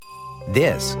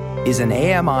This is an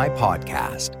AMI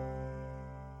podcast.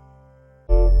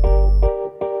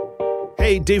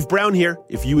 Hey, Dave Brown here.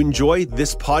 If you enjoy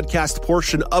this podcast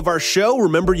portion of our show,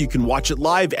 remember you can watch it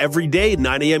live every day at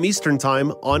 9 a.m. Eastern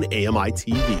Time on AMI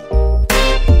TV.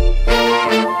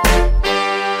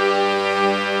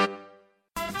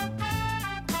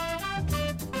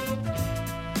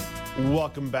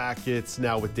 Welcome back. It's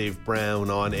Now with Dave Brown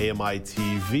on AMI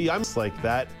TV. I'm just like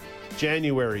that.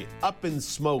 January up in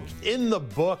smoke, in the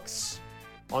books.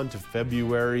 On to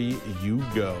February you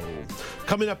go.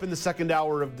 Coming up in the second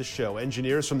hour of the show,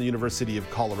 engineers from the University of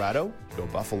Colorado, go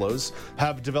Buffaloes,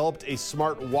 have developed a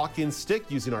smart walk-in stick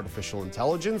using artificial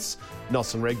intelligence.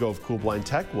 Nelson Rego of Cool Blind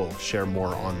Tech will share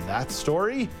more on that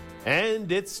story. And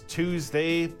it's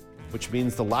Tuesday, which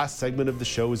means the last segment of the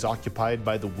show is occupied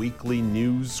by the weekly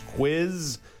news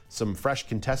quiz. Some fresh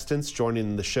contestants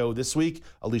joining the show this week.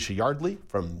 Alicia Yardley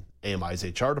from AMI's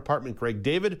HR department, Greg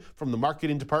David from the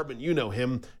marketing department. You know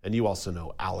him, and you also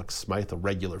know Alex Smythe, a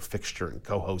regular fixture and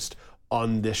co-host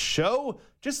on this show.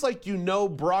 Just like you know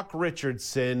Brock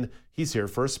Richardson, he's here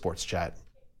for a sports chat.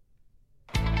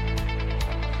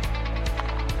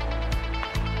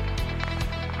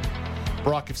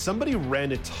 Brock, if somebody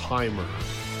ran a timer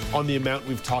on the amount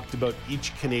we've talked about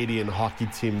each Canadian hockey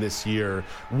team this year,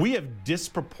 we have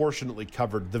disproportionately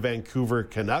covered the Vancouver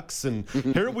Canucks. And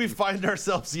here we find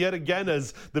ourselves yet again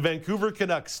as the Vancouver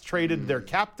Canucks traded their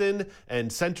captain and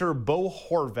center Bo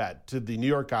Horvat to the New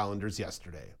York Islanders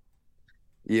yesterday.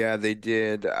 Yeah, they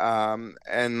did.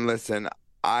 And listen,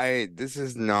 this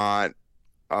is not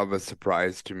of a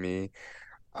surprise to me.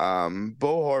 Bo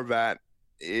Horvat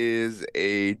is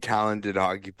a talented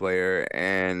hockey player,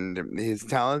 and his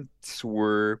talents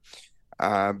were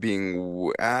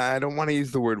being, I don't want to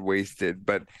use the word wasted,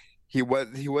 but he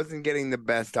wasn't getting the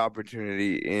best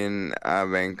opportunity in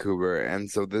Vancouver,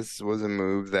 and so this was a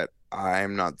move that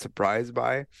I'm not surprised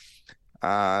by.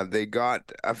 They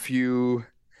got a few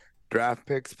draft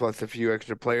picks plus a few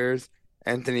extra players,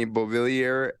 Anthony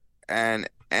Beauvillier and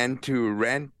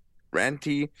Antu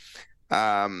Ranty.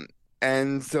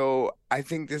 And so I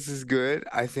think this is good.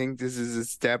 I think this is a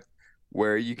step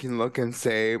where you can look and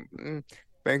say,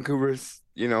 Vancouver's,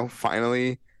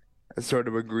 finally sort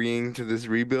of agreeing to this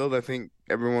rebuild. I think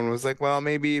everyone was like, well,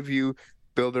 maybe if you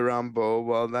build around Bo,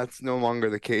 well, that's no longer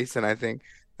the case. And I think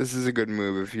this is a good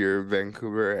move if you're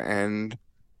Vancouver and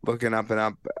looking up and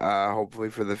up, hopefully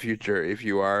for the future if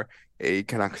you are a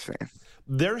Canucks fan.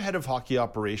 Their head of hockey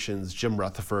operations, Jim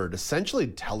Rutherford, essentially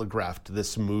telegraphed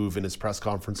this move in his press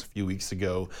conference a few weeks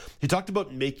ago. He talked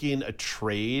about making a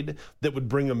trade that would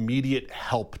bring immediate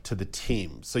help to the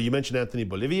team. So you mentioned Anthony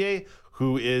Beauvillier,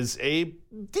 who is a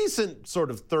decent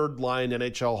sort of third-line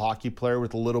NHL hockey player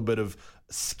with a little bit of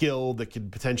skill that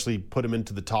could potentially put him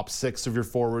into the top six of your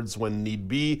forwards when need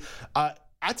be.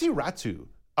 Aatu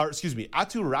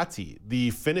Räty, the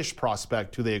Finnish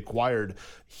prospect who they acquired,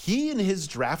 he in his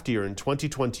draft year in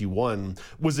 2021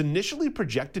 was initially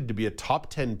projected to be a top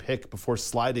 10 pick before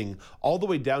sliding all the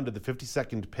way down to the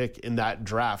 52nd pick in that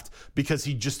draft because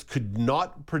he just could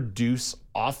not produce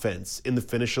offense in the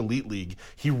Finnish Elite League.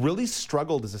 He really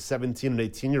struggled as a 17 and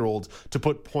 18-year-old to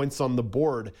put points on the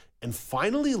board. And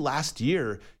finally last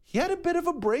year, he had a bit of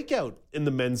a breakout in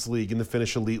the men's league, in the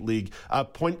Finnish Elite League,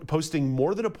 posting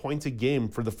more than a point a game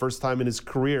for the first time in his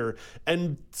career.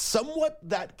 And somewhat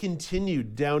that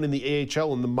continued down in the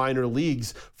AHL in the minor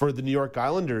leagues for the New York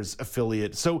Islanders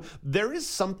affiliate. So there is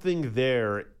something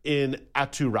there in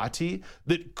Aatu Räty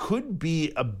that could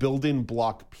be a building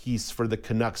block piece for the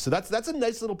Canucks. So that's a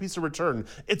nice little piece of return.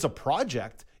 It's a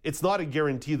project. It's not a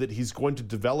guarantee that he's going to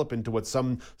develop into what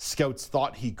some scouts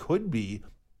thought he could be.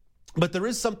 But there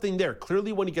is something there.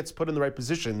 Clearly, when he gets put in the right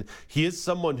position, he is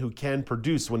someone who can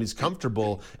produce when he's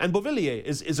comfortable. And Beauvillier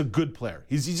is a good player.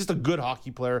 He's just a good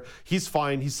hockey player. He's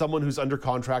fine. He's someone who's under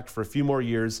contract for a few more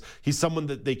years. He's someone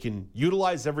that they can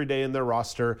utilize every day in their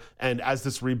roster. And as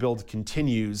this rebuild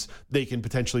continues, they can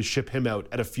potentially ship him out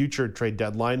at a future trade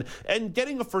deadline. And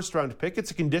getting a first-round pick,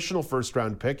 it's a conditional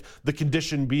first-round pick. The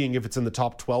condition being if it's in the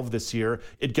top 12 this year,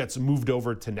 it gets moved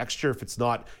over to next year. If it's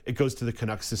not, it goes to the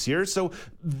Canucks this year. So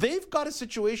they've got a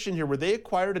situation here where they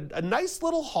acquired a nice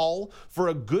little haul for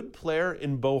a good player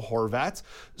in Bo Horvat.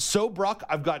 So, Brock,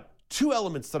 I've got two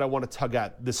elements that I want to tug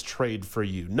at this trade for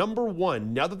you. Number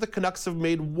one, now that the Canucks have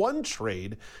made one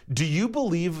trade, do you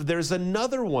believe there's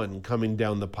another one coming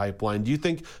down the pipeline? Do you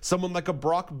think someone like a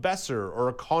Brock Besser or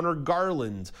a Connor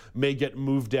Garland may get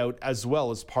moved out as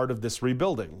well as part of this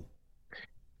rebuilding?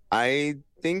 I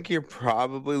think you're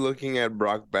probably looking at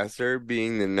Brock Besser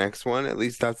being the next one. At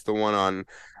least that's the one on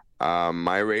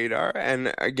my radar.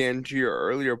 And again, to your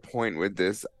earlier point with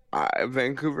this,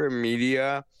 Vancouver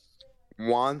media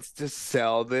wants to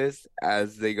sell this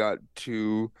as they got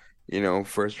two,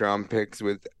 first round picks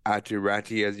with Aatu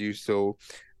Räty, as you so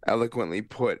eloquently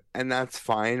put, and that's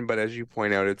fine. But as you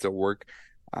point out, it's a work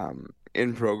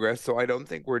in progress. So I don't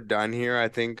think we're done here. I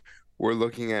think we're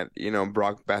looking at,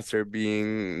 Brock Boeser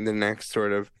being the next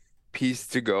sort of piece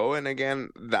to go. And again,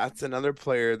 that's another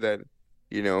player that,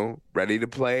 ready to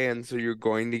play. And so you're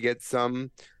going to get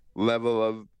some level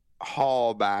of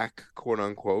haul back, quote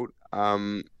unquote.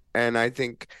 And I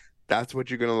think that's what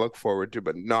you're going to look forward to,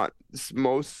 but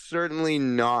most certainly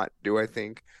not do I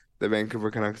think the Vancouver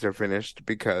Canucks are finished,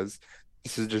 because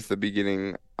this is just the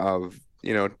beginning of,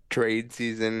 trade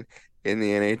season in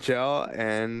the NHL,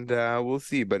 and we'll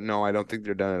see. But no, I don't think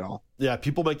they're done at all. Yeah,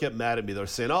 people might get mad at me. They're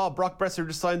saying, "Oh, Brock Boeser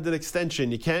just signed an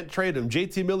extension. You can't trade him.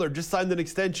 JT Miller just signed an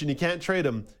extension. You can't trade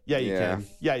him." Yeah, you can.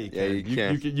 Yeah,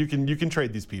 you can. You can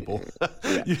trade these people.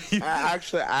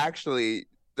 Actually,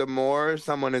 the more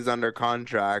someone is under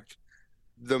contract,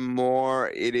 the more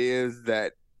it is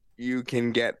that you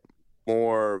can get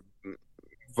more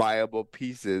viable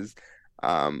pieces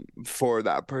for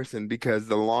that person, because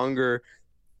the longer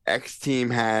X team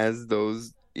has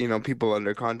those, people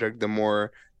under contract, the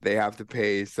more they have to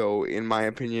pay. So in my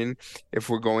opinion, if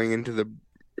we're going into the,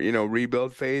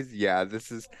 rebuild phase,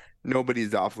 this is,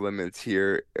 nobody's off limits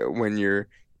here when you're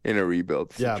in a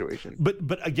rebuild situation. Yeah.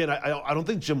 But again, I don't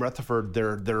think Jim Rutherford,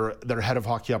 their head of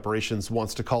hockey operations,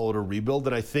 wants to call it a rebuild.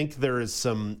 And I think there is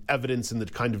some evidence in the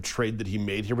kind of trade that he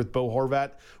made here with Bo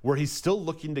Horvat, where he's still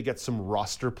looking to get some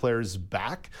roster players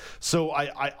back. So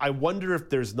I wonder if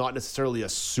there's not necessarily a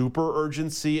super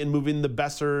urgency in moving the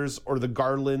Boesers or the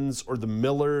Garlands or the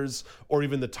Millers or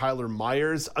even the Tyler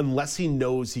Myers, unless he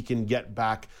knows he can get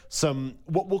back some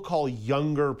what we'll call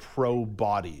younger pro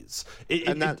bodies.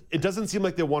 It doesn't seem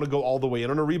like they want to go all the way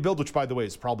in on a rebuild, which, by the way,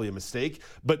 is probably a mistake.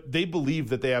 But they believe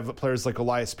that they have players like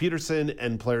Elias Peterson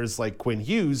and players like Quinn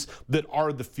Hughes that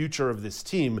are the future of this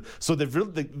team. So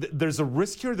there's a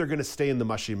risk here they're going to stay in the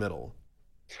mushy middle.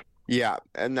 Yeah,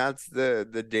 and that's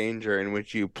the danger in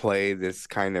which you play this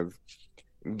kind of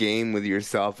game with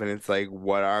yourself. And it's like,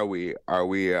 what are we? Are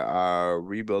we a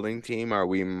rebuilding team? Are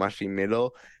we mushy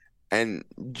middle? And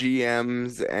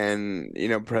GMs and,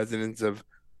 presidents of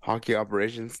hockey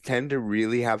operations tend to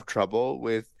really have trouble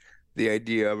with the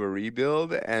idea of a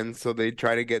rebuild. And so they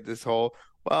try to get this whole,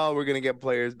 well, we're going to get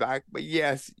players back. But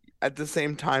yes, at the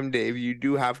same time, Dave, you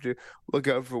do have to look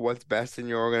out for what's best in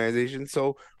your organization.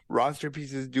 So roster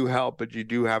pieces do help, but you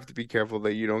do have to be careful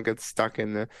that you don't get stuck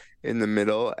in the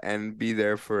middle and be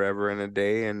there forever and a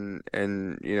day. And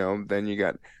then you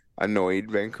got annoyed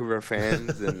Vancouver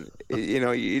fans, and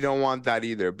you don't want that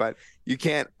either. But you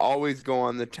can't always go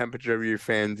on the temperature of your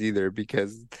fans either,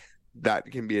 because that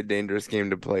can be a dangerous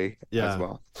game to play as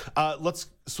well. Let's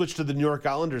switch to the New York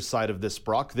Islanders side of this,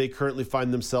 Brock. They currently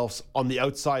find themselves on the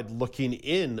outside looking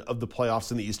in of the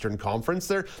playoffs in the Eastern Conference.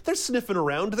 They're sniffing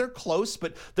around. They're close,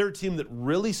 but they're a team that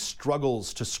really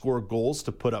struggles to score goals,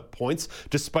 to put up points,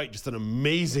 despite just an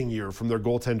amazing year from their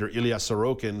goaltender, Ilya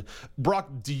Sorokin. Brock,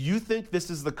 do you think this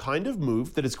is the kind of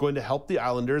move that is going to help the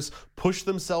Islanders push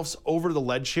themselves over the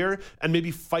ledge here and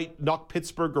maybe knock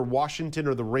Pittsburgh or Washington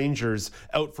or the Rangers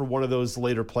out for one of those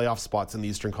later playoff spots in the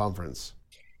Eastern Conference?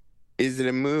 Is it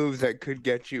a move that could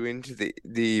get you into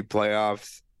the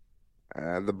playoffs,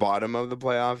 the bottom of the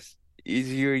playoffs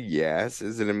easier? Yes.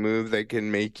 Is it a move that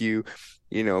can make you,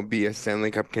 be a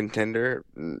Stanley Cup contender?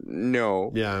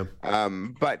 No. Yeah.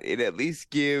 But it at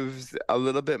least gives a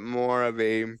little bit more of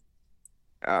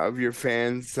your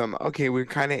fans some, okay, we're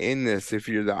kind of in this. If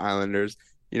you're the Islanders,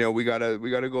 we got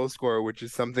a goal scorer, which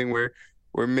is something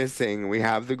we're missing. We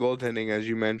have the goaltending, as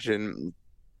you mentioned,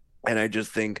 and I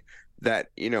just think that,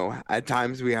 at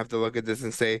times we have to look at this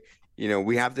and say,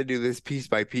 we have to do this piece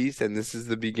by piece, and this is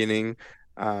the beginning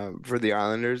for the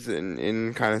Islanders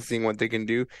in kind of seeing what they can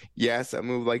do. Yes, a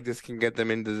move like this can get them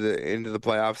into the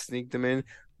playoffs, sneak them in,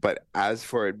 but as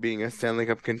for it being a Stanley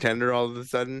Cup contender all of a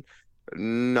sudden,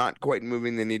 not quite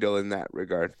moving the needle in that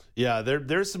regard. Yeah,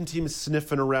 there's some teams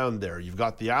sniffing around there. You've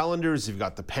got the Islanders, you've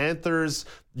got the Panthers,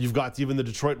 you've got even the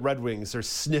Detroit Red Wings. They're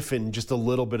sniffing just a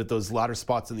little bit at those latter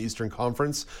spots in the Eastern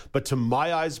Conference. But to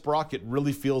my eyes, Brock, it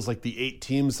really feels like the 8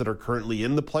 teams that are currently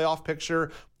in the playoff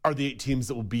picture are the 8 teams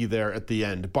that will be there at the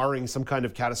end, barring some kind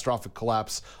of catastrophic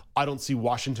collapse I don't see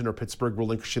Washington or Pittsburgh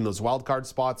relinquishing those wildcard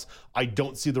spots. I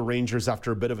don't see the Rangers,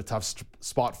 after a bit of a tough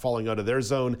spot, falling out of their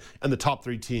zone. And the top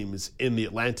 3 teams in the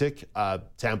Atlantic,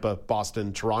 Tampa,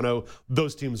 Boston, Toronto,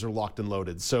 those teams are locked and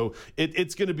loaded. So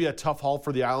it's going to be a tough haul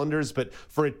for the Islanders. But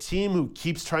for a team who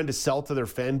keeps trying to sell to their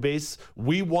fan base,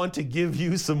 we want to give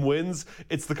you some wins.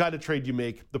 It's the kind of trade you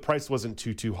make. The price wasn't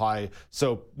too high.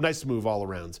 So nice move all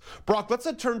around. Brock, let's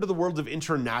turn to the world of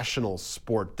international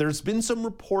sport. There's been some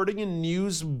reporting and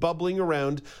news bubbling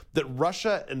around that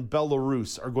Russia and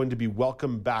Belarus are going to be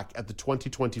welcomed back at the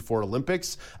 2024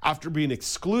 Olympics after being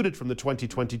excluded from the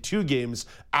 2022 games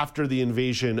after the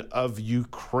invasion of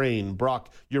Ukraine. Brock,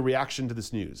 your reaction to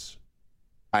this news?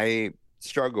 I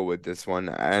struggle with this one,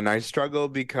 and I struggle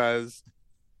because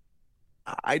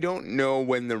I don't know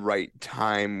when the right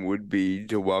time would be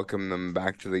to welcome them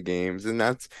back to the games. And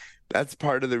that's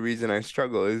part of the reason I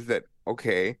struggle, is that,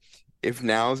 okay, if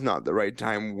now's not the right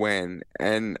time, when?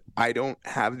 And I don't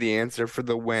have the answer for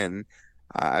the when.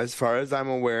 As far as I'm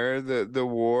aware, the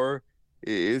war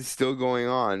is still going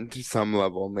on to some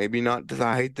level. Maybe not to the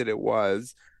height that it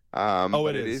was.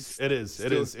 It is.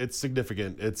 It's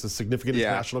significant. It's a significant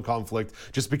international conflict.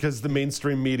 Just because the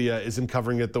mainstream media isn't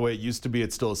covering it the way it used to be,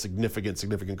 it's still a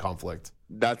significant conflict.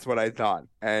 That's what I thought.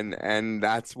 And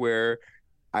that's where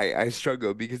I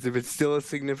struggle, because if it's still a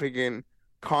significant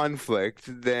conflict,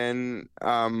 then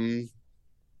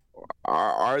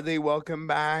are they welcome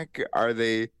back? Are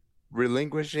they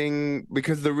relinquishing?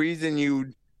 Because the reason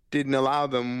you didn't allow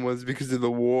them was because of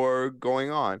the war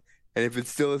going on. And if it's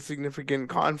still a significant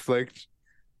conflict,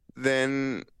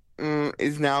 then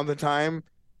is now the time?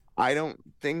 I don't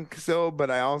think so, but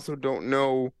I also don't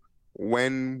know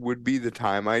when would be the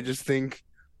time. I just think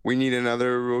we need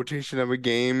another rotation of the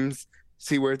games,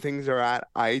 see where things are at.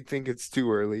 I think it's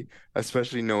too early,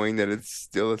 especially knowing that it's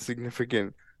still a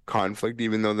significant conflict,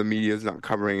 even though the media is not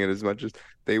covering it as much as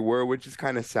they were, which is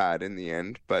kind of sad in the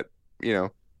end. But,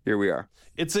 here we are.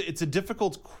 It's a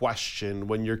difficult question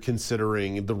when you're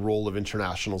considering the role of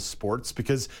international sports,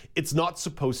 because it's not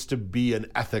supposed to be an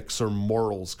ethics or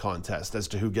morals contest as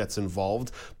to who gets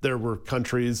involved. There were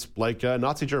countries like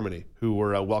Nazi Germany who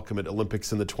were welcome at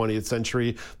Olympics in the 20th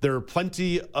century. There are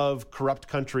plenty of corrupt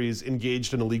countries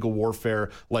engaged in illegal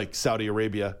warfare, like Saudi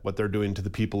Arabia, what they're doing to the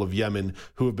people of Yemen,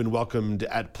 who have been welcomed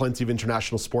at plenty of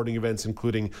international sporting events,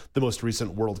 including the most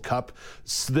recent World Cup.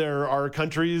 So there are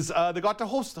countries that got to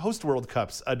host World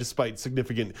Cups despite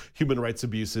significant human rights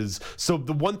abuses. So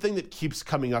the one thing that keeps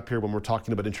coming up here when we're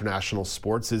talking about international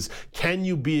sports is, can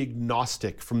you be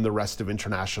agnostic from the rest of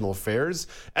international affairs?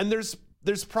 And there's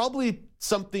probably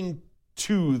something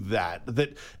to that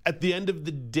at the end of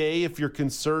the day, if you're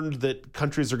concerned that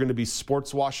countries are going to be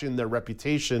sports washing their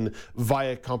reputation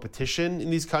via competition in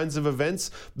these kinds of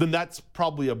events, then that's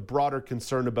probably a broader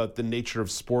concern about the nature of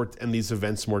sport and these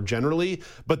events more generally.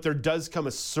 But there does come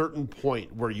a certain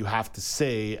point where you have to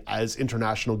say, as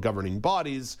international governing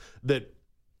bodies, that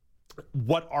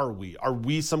what are we? Are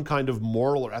we some kind of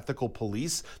moral or ethical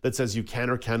police that says you can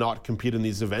or cannot compete in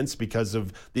these events because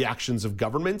of the actions of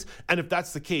government? And if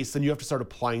that's the case, then you have to start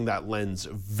applying that lens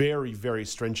very, very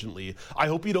stringently. I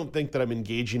hope you don't think that I'm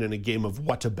engaging in a game of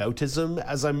whataboutism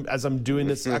as I'm doing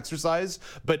this exercise,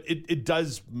 but it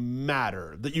does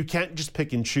matter that you can't just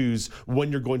pick and choose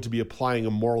when you're going to be applying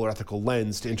a moral or ethical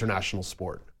lens to international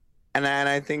sport. And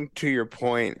I think, to your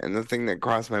point, and the thing that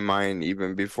crossed my mind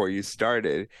even before you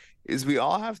started, is we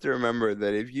all have to remember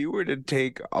that if you were to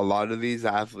take a lot of these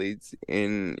athletes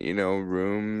in,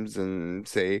 rooms and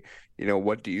say,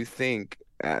 what do you think?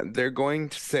 They're going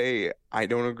to say, I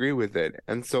don't agree with it.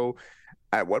 And so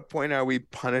at what point are we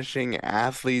punishing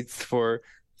athletes for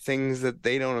things that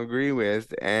they don't agree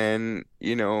with and,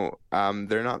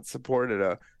 they're not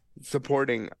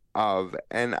supporting of?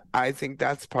 And I think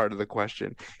that's part of the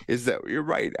question, is that you're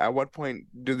right. At what point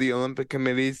do the Olympic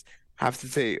committees have to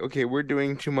say, okay, we're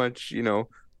doing too much,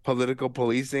 political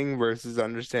policing versus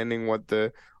understanding what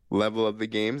the level of the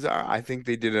games are? I think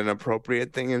they did an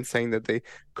appropriate thing in saying that they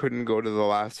couldn't go to the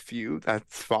last few.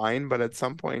 That's fine. But at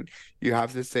some point, you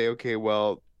have to say, okay,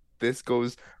 well, this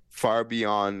goes far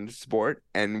beyond sport,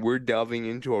 and we're delving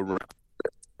into a realm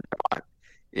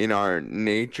in our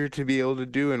nature to be able to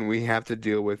do, and we have to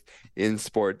deal with in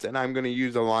sports. And I'm going to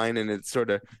use a line, and it's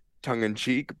sort of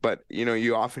tongue-in-cheek, but,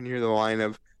 you often hear the line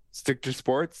of stick to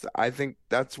sports. I think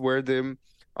that's where the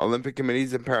Olympic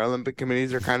committees and Paralympic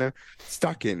committees are kind of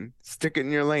stuck in. Stick it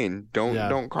in your lane.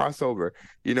 Don't cross over.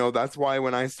 That's why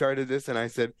when I started this and I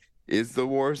said, is the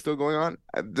war still going on?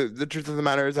 The truth of the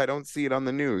matter is I don't see it on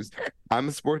the news. I'm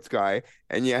a sports guy,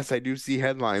 and yes, I do see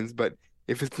headlines, but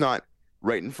if it's not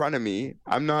right in front of me,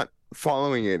 I'm not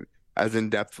following it as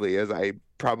in-depthly as I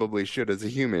probably should as a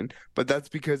human, but that's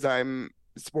because I'm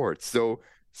sports. So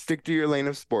stick to your lane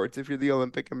of sports if you're the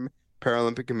Olympic and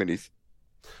Paralympic committees.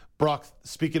 Brock,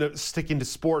 speaking of sticking to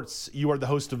sports, you are the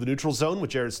host of The Neutral Zone,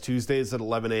 which airs Tuesdays at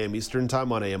 11 a.m. Eastern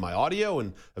Time on AMI Audio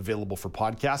and available for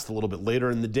podcast a little bit later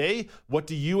in the day. What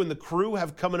do you and the crew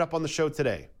have coming up on the show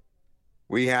today?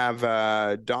 We have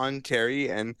Don Terry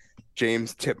and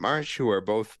James Titmarsh, who are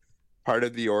both part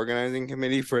of the organizing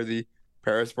committee for the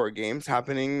Parasport Games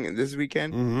happening this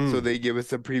weekend. Mm-hmm. So they give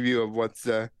us a preview of what's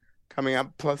coming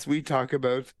up. Plus, we talk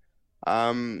about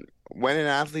when an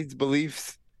athlete's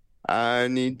beliefs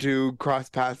need to cross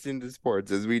paths into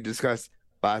sports, as we discussed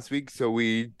last week. So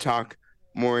we talk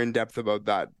more in depth about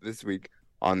that this week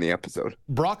on the episode.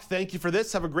 Brock, thank you for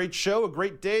this. Have a great show, a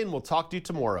great day, and we'll talk to you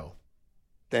tomorrow.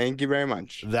 Thank you very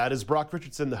much. That is Brock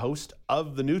Richardson, the host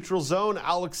of The Neutral Zone.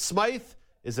 Alex Smythe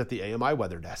is at the AMI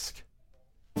Weather Desk.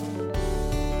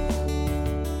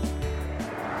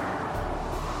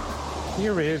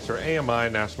 Here is your AMI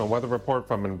National Weather Report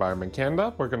from Environment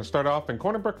Canada. We're going to start off in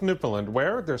Corner Brook, Newfoundland,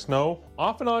 where there's snow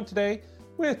off and on today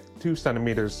with 2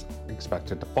 centimeters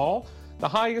expected to fall. The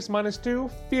high is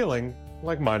 -2, feeling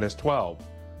like -12.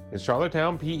 In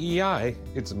Charlottetown, PEI,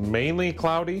 it's mainly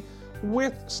cloudy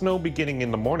with snow beginning in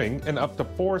the morning and up to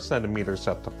 4 centimeters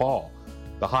set to fall.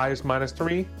 The high is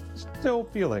 -3, still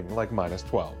feeling like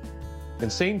 -12. In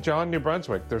St. John, New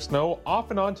Brunswick, there's snow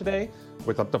off and on today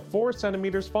with up to 4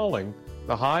 centimeters falling.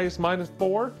 The high is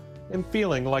 -4 and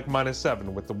feeling like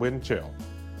 -7 with the wind chill.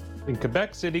 In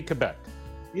Quebec City, Quebec,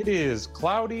 it is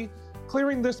cloudy,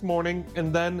 clearing this morning,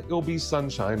 and then it'll be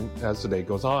sunshine as the day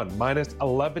goes on.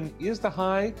 -11 is the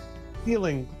high,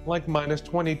 feeling like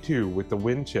 -22 with the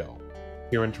wind chill.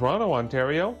 Here in Toronto,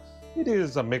 Ontario, it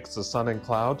is a mix of sun and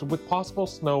clouds with possible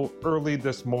snow early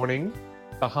this morning.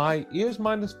 The high is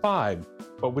 -5,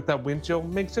 but with that wind chill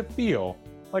makes it feel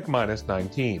like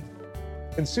 -19.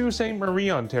 In Sault Ste. Marie,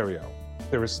 Ontario,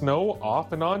 there is snow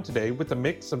off and on today with a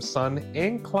mix of sun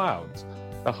and clouds.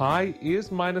 The high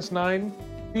is -9,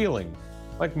 feeling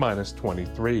like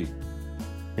 -23.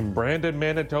 In Brandon,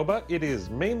 Manitoba, it is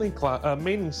mainly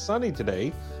sunny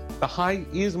today. The high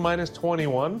is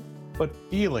 -21, but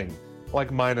feeling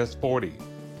like -40.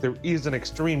 There is an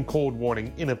extreme cold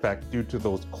warning in effect due to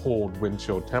those cold wind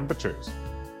chill temperatures.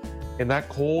 And that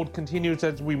cold continues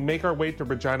as we make our way to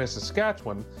Regina,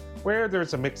 Saskatchewan, where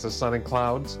there's a mix of sun and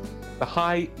clouds. The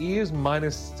high is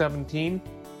 -17,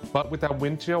 but with that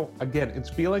wind chill, again, it's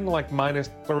feeling like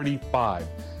 -35.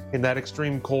 And that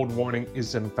extreme cold warning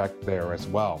is in effect there as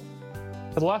well.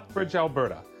 At Lethbridge,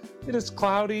 Alberta, it is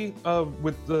cloudy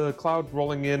with the clouds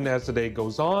rolling in as the day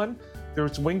goes on.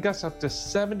 There's wind gusts up to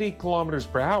 70 kilometers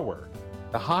per hour.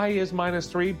 The high is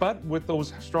 -3, but with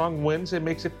those strong winds, it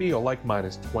makes it feel like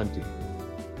 -20.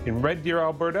 In Red Deer,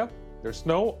 Alberta, there's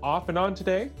snow off and on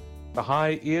today. The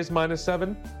high is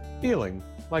 -7, feeling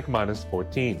like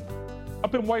 -14.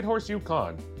 Up in Whitehorse,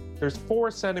 Yukon, there's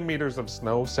 4 centimeters of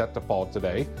snow set to fall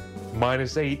today.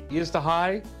 -8 is the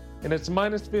high, and it's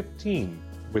 -15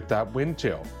 with that wind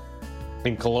chill.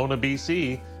 In Kelowna,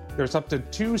 BC, there's up to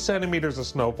 2 centimeters of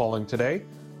snow falling today,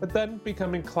 but then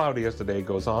becoming cloudy as the day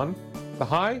goes on. The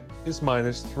high is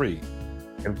 -3.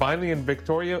 And finally in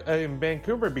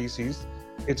Vancouver, BC,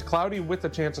 it's cloudy with a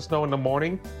chance of snow in the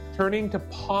morning, turning to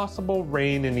possible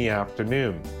rain in the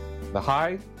afternoon. The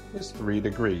high is 3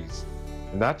 degrees.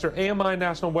 And that's your AMI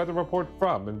National Weather Report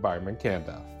from Environment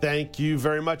Canada. Thank you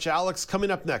very much, Alex. Coming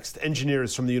up next,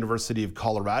 engineers from the University of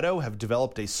Colorado have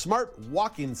developed a smart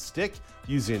walking stick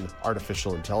using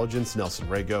artificial intelligence. Nelson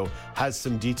Rego has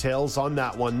some details on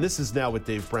that one. This is Now with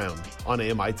Dave Brown on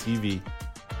AMI TV.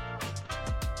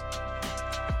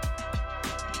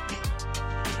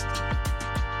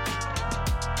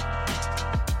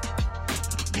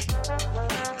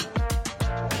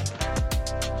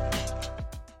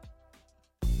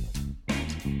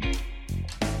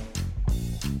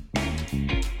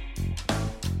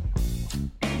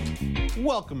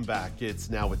 Welcome back. It's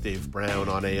Now with Dave Brown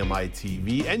on AMI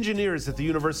TV. Engineers at the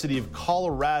University of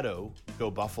Colorado,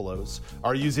 go Buffaloes,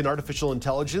 are using artificial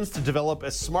intelligence to develop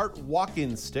a smart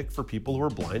walk-in stick for people who are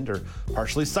blind or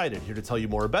partially sighted. Here to tell you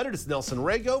more about it is Nelson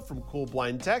Rego from Cool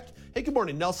Blind Tech. Hey, good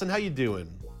morning, Nelson. How you doing?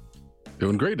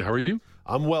 Doing great. How are you?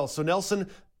 I'm well. So, Nelson,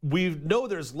 we know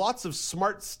there's lots of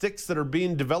smart sticks that are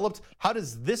being developed. How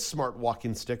does this smart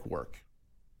walk-in stick work?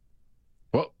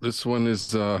 Well, this one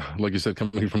is, like you said,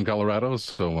 coming from Colorado,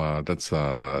 so that's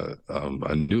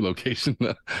a new location.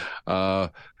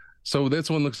 So this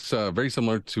one looks very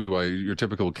similar to your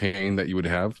typical cane that you would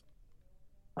have,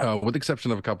 with the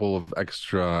exception of a couple of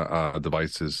extra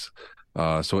devices.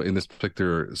 So in this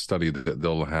particular study,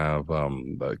 they'll have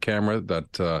a camera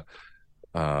that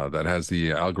that has the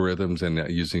algorithms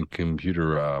and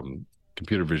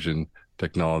computer vision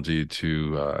technology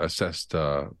to assess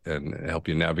and help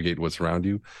you navigate what's around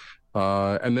you.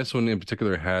 And this one in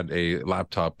particular had a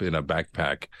laptop in a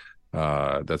backpack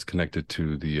that's connected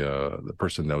to the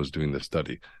person that was doing the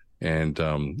study, and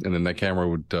then that camera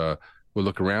would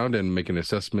look around and make an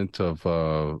assessment of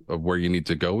where you need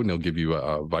to go, and it'll give you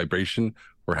a vibration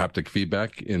or haptic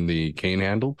feedback in the cane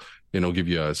handle, and it'll give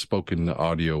you a spoken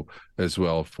audio as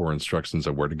well for instructions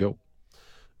of where to go.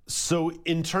 So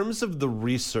in terms of the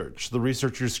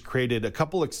researchers created a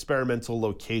couple experimental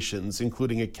locations,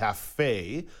 including a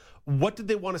cafe. What did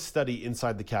they want to study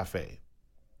inside the cafe?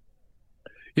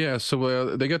 Yeah,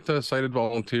 so they get the sighted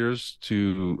volunteers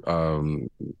to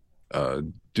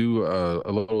do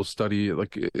a little study.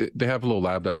 Like they have a little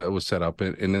lab that was set up,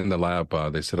 and in the lab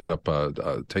they set up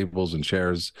tables and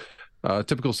chairs,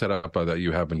 typical setup that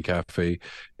you have in cafe,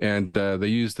 and they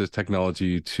use this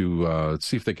technology to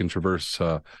see if they can traverse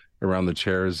around the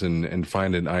chairs and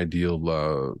find an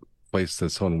ideal place that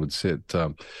someone would sit.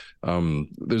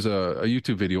 There's a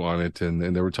YouTube video on it,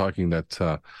 and they were talking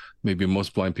that maybe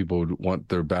most blind people would want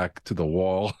their back to the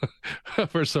wall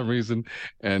for some reason,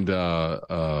 and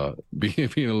be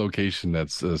in a location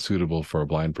that's suitable for a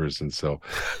blind person. So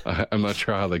I'm not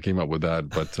sure how they came up with that,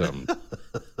 but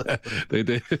they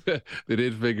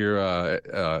did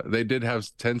figure they did have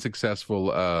 10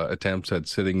 successful attempts at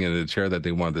sitting in a chair that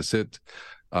they wanted to sit,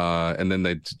 and then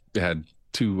they had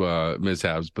 2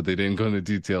 mishaps, but they didn't go into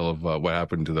detail of what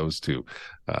happened to those 2.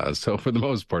 So for the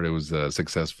most part, it was a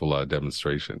successful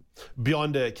demonstration.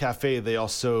 Beyond a cafe, they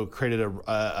also created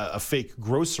a fake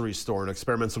grocery store, an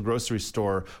experimental grocery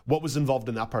store. What was involved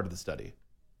in that part of the study?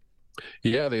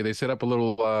 Yeah, they set up a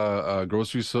little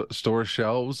grocery store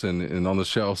shelves, and on the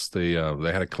shelves they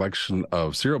had a collection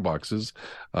of cereal boxes.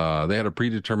 They had a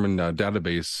predetermined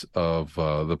database of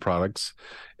the products,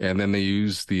 and then they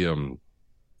used the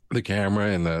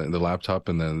camera and the laptop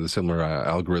and the similar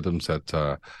algorithms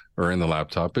that are in the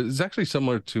laptop. It's actually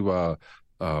similar to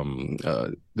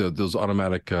those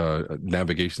automatic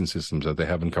navigation systems that they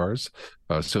have in cars.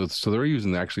 So they're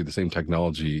using actually the same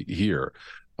technology here.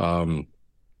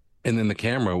 And then the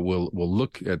camera will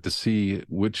look at to see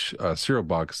which cereal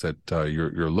box that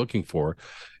you're looking for,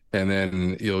 and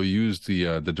then you'll use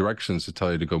the directions to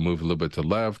tell you to go move a little bit to the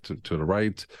left, to the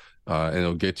right. And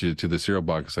it'll get you to the cereal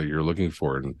box that you're looking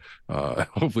for, and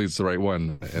hopefully it's the right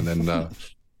one. And then,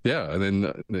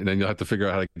 and then you'll have to figure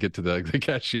out how to get to the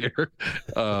cashier.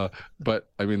 But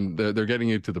I mean, they're getting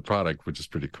you to the product, which is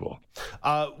pretty cool.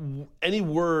 Any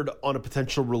word on a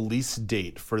potential release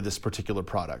date for this particular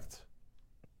product?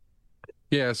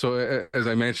 Yeah, so as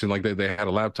I mentioned, like they had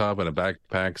a laptop and a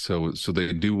backpack, so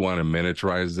they do want to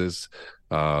miniaturize this.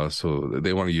 So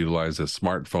they want to utilize a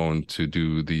smartphone to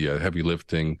do the heavy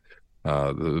lifting,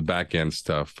 the back end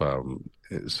stuff.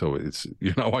 So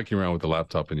you're not walking around with a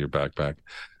laptop in your backpack.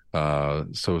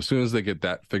 So as soon as they get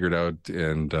that figured out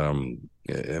and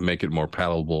make it more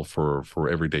palatable for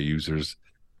everyday users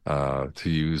to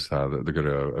use, they're going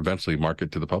to eventually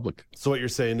market to the public. So what you're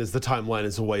saying is the timeline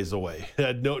is a ways away.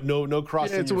 No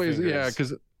crossing. Yeah, it's a ways. Fingers. Yeah,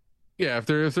 because. Yeah, if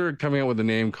they're coming out with a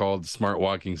name called Smart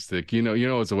Walking Stick, you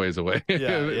know it's a ways away. They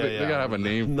gotta have a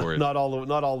name for it. Not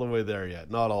all the way there yet.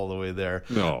 Not all the way there.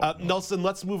 No. Nelson,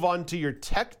 let's move on to your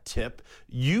tech tip.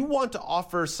 You want to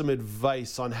offer some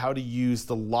advice on how to use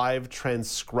the live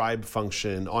transcribe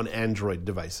function on Android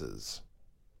devices.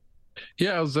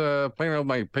 Yeah, I was playing around with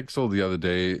my Pixel the other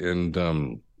day, and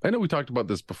I know we talked about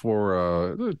this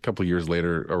before a couple of years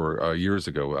later, or years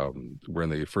ago, when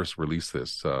they first released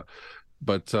this.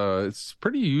 But it's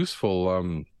pretty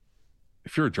useful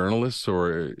if you're a journalist,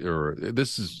 or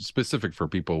this is specific for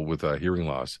people with hearing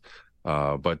loss.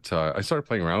 But I started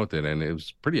playing around with it, and it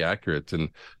was pretty accurate. And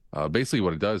basically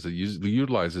what it does, it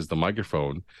utilizes the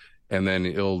microphone, and then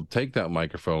it'll take that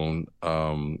microphone,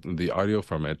 the audio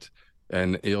from it,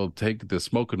 and it'll take the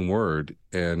spoken word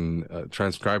and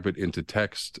transcribe it into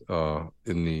text on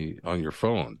your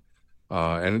phone.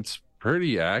 And it's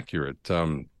pretty accurate.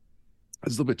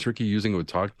 It's a little bit tricky using it with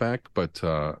TalkBack, but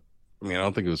I mean, I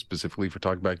don't think it was specifically for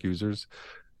TalkBack users.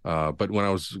 But when I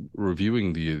was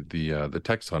reviewing the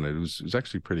text on it, it was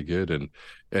actually pretty good,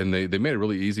 and they made it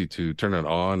really easy to turn it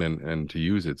on and to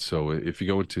use it. So if you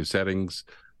go into settings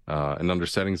and under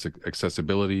settings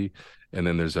accessibility, and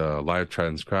then there's a live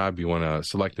transcribe, you want to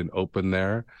select and open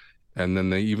there, and then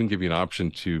they even give you an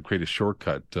option to create a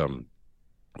shortcut.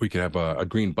 We could have a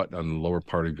green button on the lower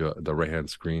part of the right hand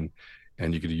screen,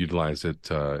 and you could utilize it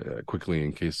quickly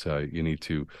in case you need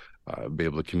to be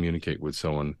able to communicate with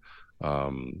someone.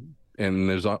 And And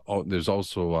there's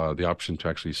also the option to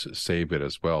actually save it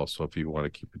as well. So if you want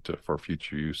to keep it for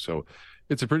future use, so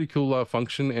it's a pretty cool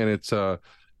function, and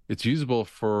it's usable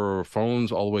for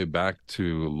phones all the way back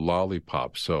to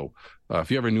Lollipop. So if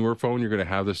you have a newer phone, you're going to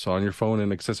have this on your phone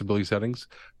in accessibility settings.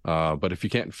 But if you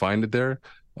can't find it there,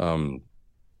 you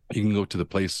can go to the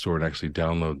Play Store and actually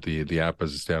download the app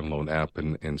as a standalone app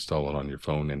and install it on your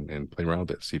phone and play around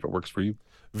with it, see if it works for you.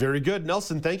 Very good.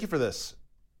 Nelson, thank you for this.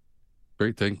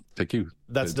 Great. Thank you.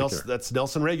 That's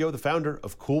Nelson Rego, the founder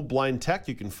of Cool Blind Tech.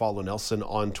 You can follow Nelson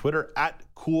on Twitter at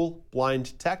Cool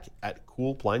Blind Tech, at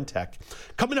Cool Blind Tech.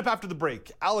 Coming up after the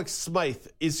break, Alex Smythe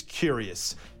is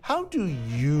curious. How do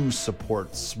you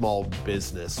support small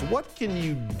business? What can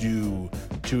you do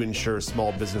to ensure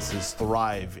small businesses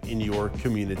thrive in your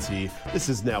community? This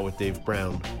is Now with Dave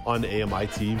Brown on AMI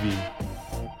TV.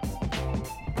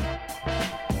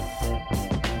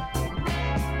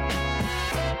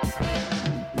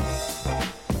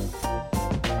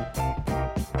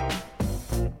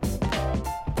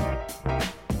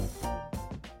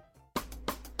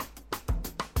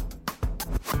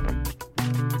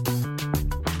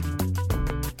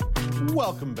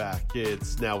 Welcome back.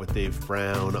 It's Now with Dave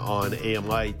Brown on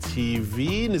AMI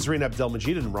TV. Nazreen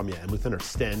Abdelmajid and Ramya Amuthan are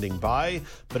standing by,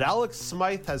 but Alex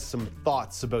Smythe has some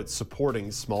thoughts about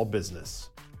supporting small business.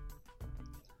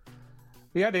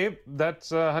 Yeah, Dave, that's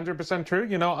 100% true.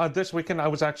 You know, this weekend I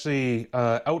was actually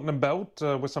out and about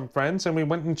with some friends, and we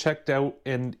went and checked out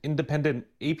an independent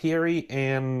apiary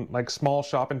and like small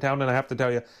shop in town, and I have to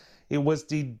tell you, it was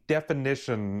the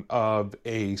definition of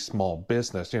a small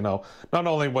business. You know, not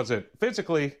only was it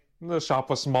physically, the shop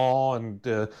was small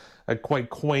and quite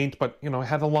quaint, but, you know, it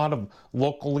had a lot of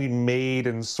locally made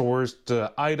and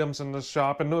sourced items in the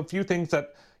shop and a few things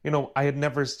that, you know, I had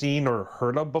never seen or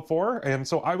heard of before. And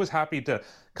so I was happy to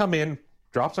come in,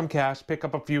 drop some cash, pick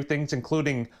up a few things,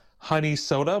 including honey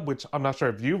soda, which I'm not sure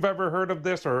if you've ever heard of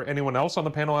this or anyone else on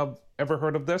the panel have ever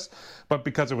heard of this, but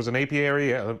because it was an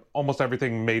apiary, almost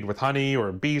everything made with honey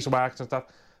or beeswax and stuff.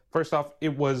 First off,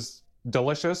 it was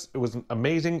delicious. It was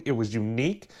amazing. It was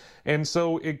unique. And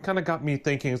so it kind of got me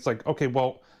thinking, it's like, okay,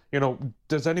 well, you know,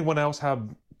 does anyone else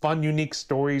have fun, unique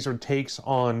stories or takes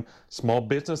on small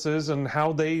businesses and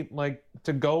how they like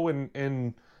to go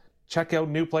and check out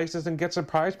new places and get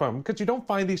surprised by them? Because you don't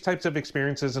find these types of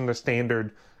experiences in the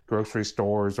standard grocery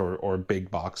stores or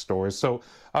big box stores. So,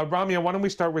 Ramya, why don't we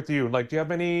start with you? Like, do you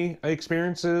have any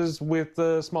experiences with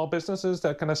small businesses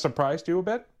that kind of surprised you a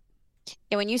bit?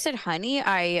 Yeah, when you said honey,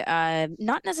 I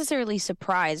not necessarily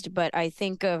surprised, but I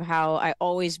think of how I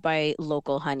always buy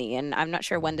local honey, and I'm not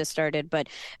sure when this started, but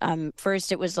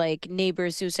first it was like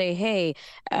neighbors who say, "Hey,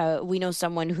 we know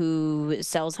someone who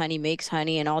sells honey, makes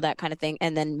honey, and all that kind of thing,"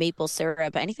 and then maple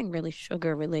syrup, anything really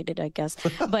sugar related, I guess.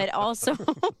 But also,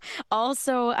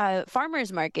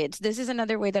 farmers markets. This is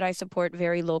another way that I support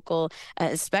very local,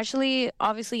 especially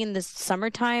obviously in the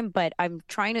summertime. But I'm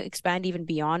trying to expand even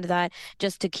beyond that,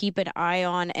 just to keep an eye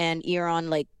on and ear on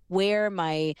like where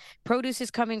my produce is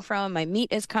coming from, my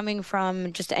meat is coming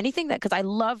from, just anything that, because I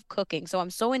love cooking. So I'm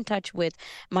so in touch with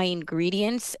my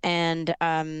ingredients, and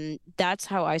that's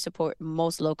how I support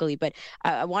most locally. But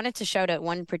I wanted to shout out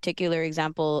one particular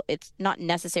example. It's not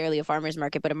necessarily a farmer's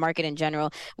market, but a market in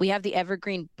general. We have the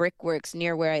Evergreen Brickworks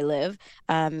near where I live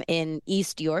in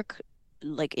East York,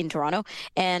 like in Toronto,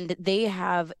 and they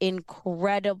have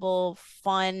incredible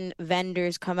fun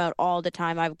vendors come out all the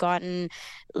time. I've gotten,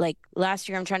 like last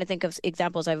year, I'm trying to think of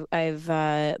examples. I've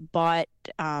bought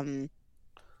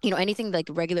anything like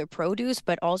regular produce,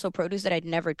 but also produce that I'd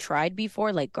never tried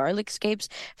before, like garlic scapes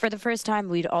for the first time.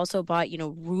 We'd also bought,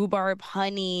 rhubarb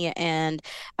honey and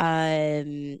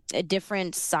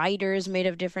different ciders made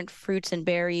of different fruits and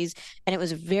berries. And it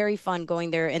was very fun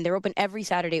going there. And they're open every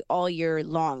Saturday all year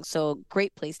long. So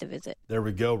great place to visit. There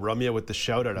we go. Ramya with the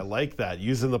shout out. I like that.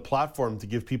 Using the platform to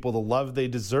give people the love they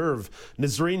deserve.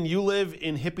 Nazreen, you live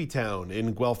in Hippie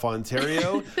in Guelph,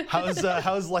 Ontario.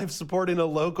 How's life supporting a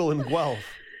local in Guelph?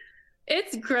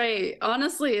 It's great.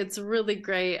 Honestly, it's really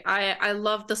great. I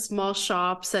love the small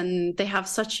shops, and they have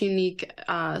such unique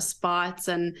spots.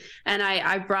 And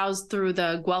I browsed through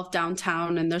the Guelph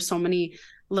downtown, and there's so many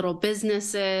little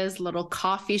businesses, little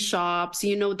coffee shops.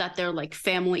 You know that they're like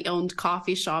family-owned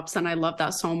coffee shops, and I love that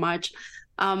so much.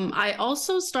 I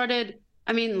also started,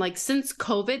 since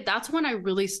COVID, that's when I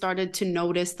really started to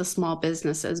notice the small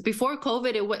businesses. Before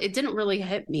COVID, it didn't really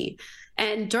hit me.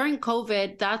 And during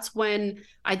COVID, that's when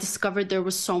I discovered there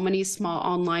was so many small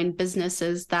online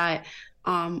businesses that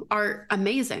are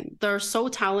amazing. They're so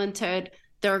talented.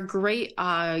 They're great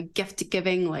gift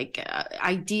giving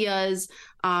ideas.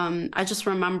 I just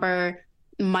remember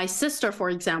my sister, for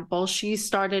example, she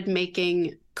started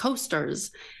making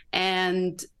coasters,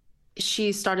 and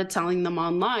she started selling them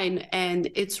online, and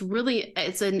it's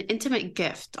an intimate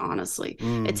gift, honestly.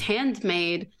 It's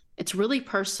handmade, it's really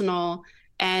personal,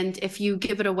 and if you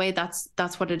give it away,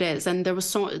 that's what it is. And there's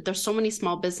so many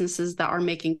small businesses that are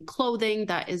making clothing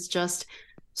that is just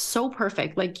so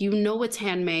perfect. Like, it's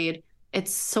handmade.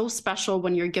 It's so special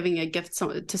when you're giving a gift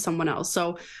to someone else.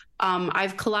 So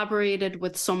I've collaborated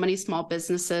with so many small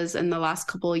businesses in the last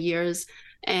couple of years,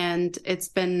 and it's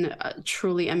been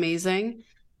truly amazing.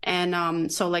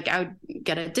 And so like I would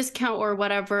get a discount or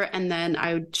whatever, and then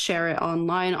I would share it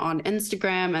online on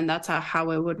Instagram, and that's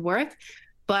how it would work.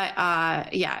 But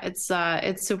yeah,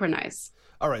 it's super nice.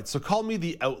 All right, so call me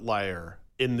the outlier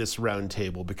in this round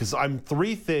table, because I'm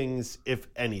three things, if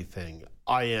anything.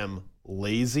 I am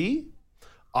lazy,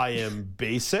 I am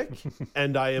basic,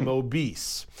 and I am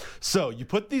obese. So you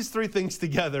put these three things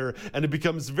together, and it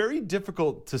becomes very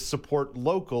difficult to support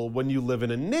local when you live in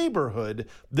a neighborhood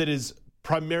that is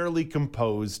primarily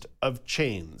composed of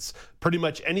chains. Pretty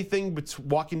much anything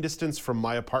walking distance from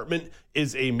my apartment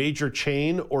is a major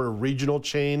chain or a regional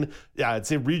chain. Yeah, I'd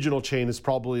say regional chain is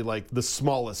probably like the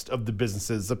smallest of the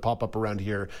businesses that pop up around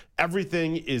here.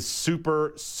 Everything is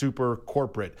super, super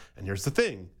corporate. And here's the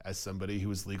thing, as somebody who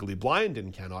is legally blind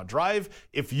and cannot drive,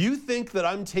 if you think that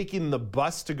I'm taking the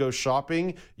bus to go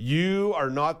shopping, you are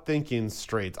not thinking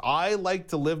straight. I like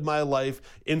to live my life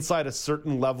inside a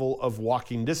certain level of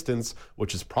walking distance,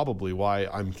 which is probably why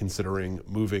I'm considering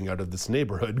moving out of this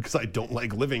neighborhood, because I don't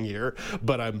like living here,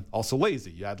 but I'm also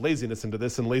lazy. You add laziness into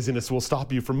this, and laziness will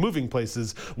stop you from moving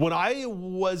places. When I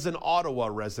was an Ottawa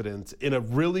resident in a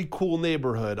really cool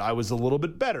neighborhood, I was a little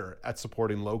bit better at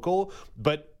supporting local,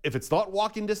 but if it's not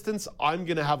walking distance, I'm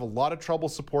going to have a lot of trouble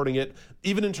supporting it,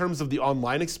 even in terms of the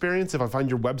online experience. If I find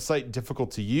your website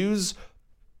difficult to use,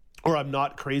 or I'm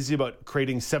not crazy about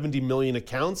creating 70 million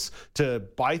accounts to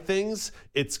buy things,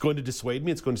 it's going to dissuade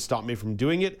me. It's going to stop me from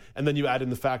doing it. And then you add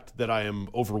in the fact that I am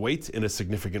overweight in a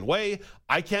significant way.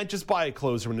 I can't just buy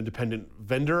clothes from an independent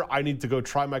vendor. I need to go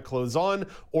try my clothes on.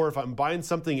 Or if I'm buying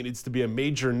something, it needs to be a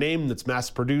major name that's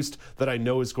mass produced that I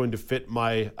know is going to fit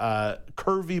my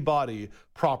curvy body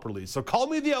properly. So call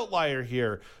me the outlier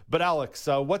here. But Alex,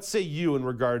 what say you in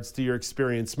regards to your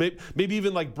experience? Maybe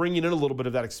even like bringing in a little bit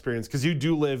of that experience, because you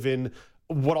do live in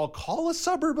what I'll call a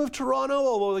suburb of Toronto,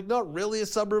 although like not really a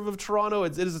suburb of Toronto.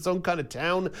 It is its own kind of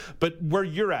town. But where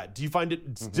you're at, do you find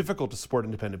it difficult to support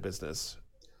independent business?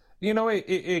 You know,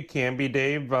 it can be,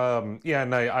 Dave. Yeah,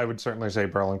 and I would certainly say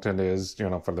Burlington is,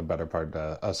 for the better part,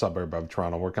 a suburb of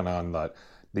Toronto. We're kind of on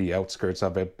the outskirts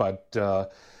of it, but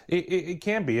it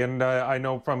can be. And I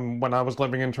know from when I was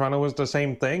living in Toronto, it was the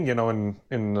same thing,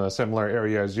 in a similar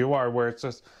area as you are, where it's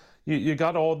just, you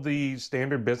got all the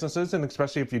standard businesses, and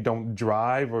especially if you don't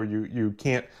drive or you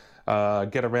can't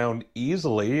get around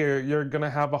easily, you're going to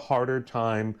have a harder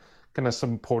time kind of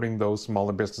supporting those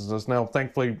smaller businesses. Now,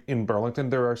 thankfully, in Burlington,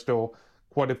 there are still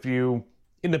quite a few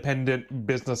independent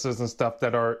businesses and stuff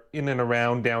that are in and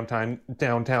around downtown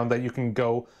that you can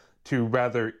go to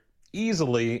rather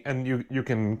easily, and you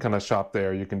can kind of shop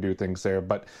there, you can do things there.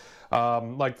 But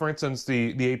like, for instance,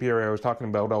 the apiary I was talking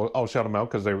about, I'll shout them out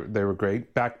because they were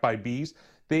great. Backed by Bees.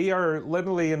 They are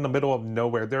literally in the middle of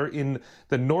nowhere. They're in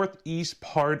the northeast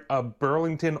part of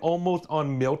Burlington, almost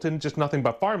on Milton, just nothing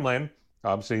but farmland.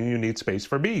 Obviously, you need space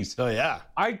for bees. Oh, yeah.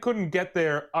 I couldn't get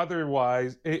there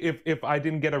otherwise if I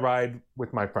didn't get a ride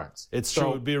with my friends. It's true.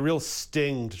 It would be a real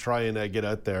sting to try and get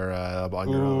out there on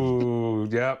your own. Ooh,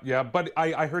 yeah. But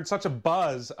I heard such a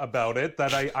buzz about it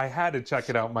that I had to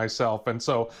check it out myself. And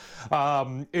so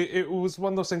it was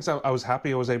one of those things I was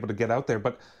happy I was able to get out there.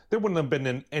 But there wouldn't have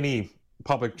been any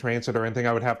public transit or anything.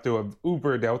 I would have to have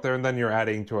Ubered out there, and then you're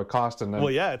adding to a cost. And then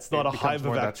it's not a hive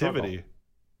of activity.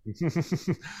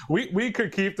 we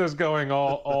could keep this going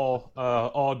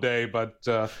all day, but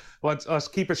let's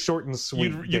keep it short and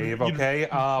sweet, Dave. Okay.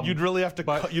 You'd really have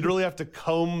to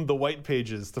comb the white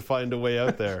pages to find a way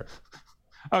out there.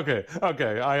 Okay.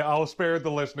 I'll spare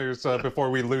the listeners before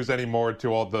we lose any more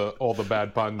to all the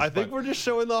bad puns. I think we're just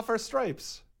showing off our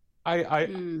stripes.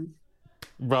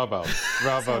 Bravo,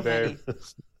 Dave.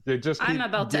 You just keep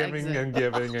giving and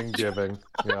giving and giving.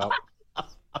 Yeah.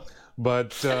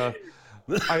 But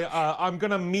I'm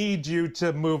going to need you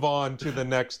to move on to the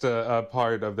next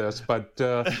part of this. But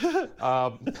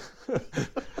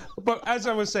but as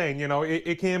I was saying,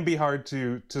 it can be hard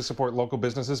to support local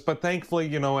businesses. But thankfully,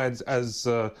 as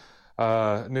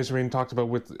Nisreen talked about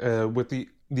with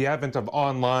the advent of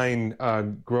online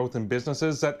growth in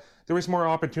businesses, that there is more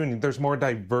opportunity. There's more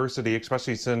diversity,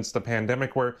 especially since the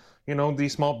pandemic, where,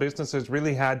 these small businesses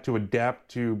really had to adapt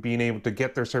to being able to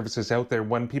get their services out there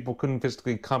when people couldn't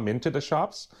physically come into the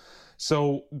shops.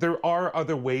 So there are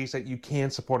other ways that you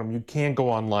can support them. You can go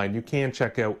online. You can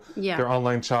check out their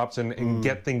online shops and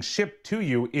get things shipped to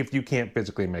you if you can't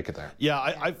physically make it there. Yeah,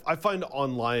 I find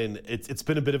online, it's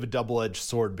been a bit of a double-edged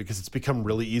sword because it's become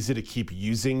really easy to keep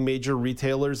using major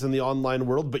retailers in the online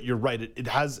world. But you're right, it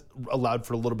has allowed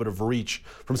for a little bit of reach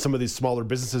from some of these smaller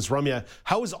businesses. Ramya,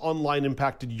 how has online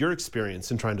impacted your experience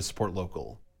in trying to support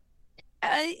local?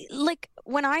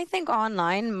 When I think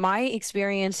online, my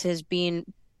experience has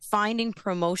been finding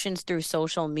promotions through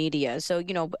social media. So,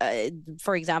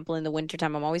 for example, in the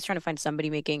wintertime, I'm always trying to find somebody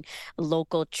making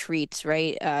local treats,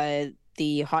 right?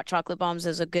 The hot chocolate bombs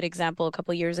is a good example a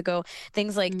couple years ago,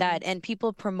 things like that. And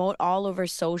people promote all over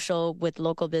social with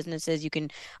local businesses. You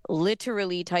can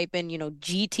literally type in,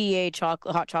 GTA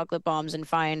hot chocolate bombs and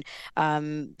find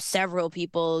several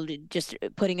people just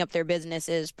putting up their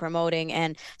businesses, promoting.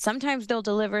 And sometimes they'll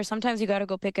deliver. Sometimes you got to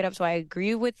go pick it up. So I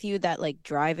agree with you that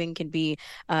driving can be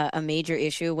a major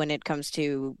issue when it comes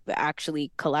to actually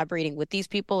collaborating with these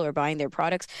people or buying their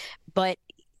products. But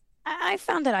I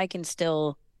found that I can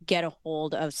still get a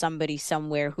hold of somebody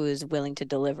somewhere who is willing to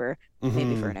deliver,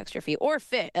 maybe for an extra fee, or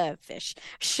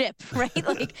ship,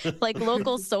 right? like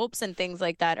local soaps and things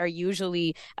like that are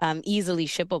usually easily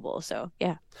shippable. So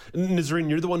yeah. Nazreen,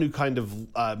 you're the one who kind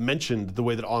of mentioned the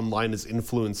way that online has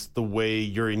influenced the way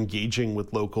you're engaging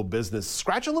with local business.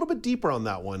 Scratch a little bit deeper on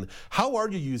that one. How are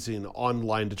you using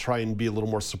online to try and be a little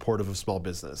more supportive of small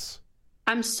business?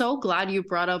 I'm so glad you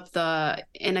brought up the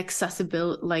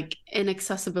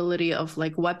inaccessibility of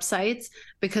websites,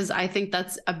 because I think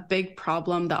that's a big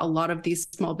problem that a lot of these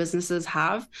small businesses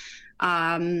have.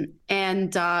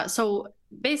 So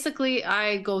basically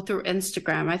I go through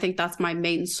Instagram. I think that's my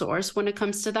main source when it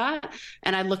comes to that.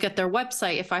 And I look at their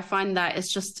website. If I find that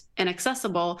it's just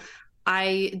inaccessible,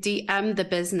 I DM the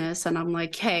business and I'm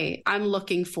like, hey, I'm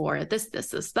looking for this,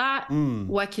 that.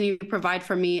 What can you provide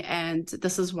for me? And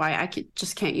this is why I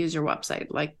just can't use your website.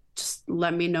 Just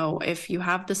let me know if you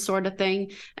have this sort of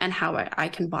thing and how I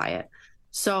can buy it.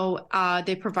 So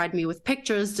they provide me with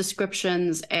pictures,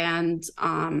 descriptions, and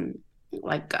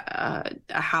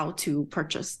how to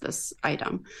purchase this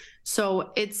item.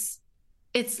 So it's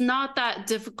not that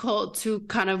difficult to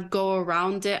kind of go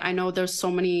around it. I know there's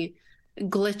so many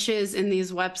glitches in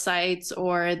these websites,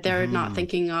 or they're not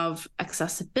thinking of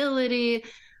accessibility.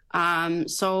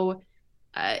 It's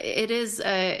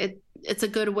a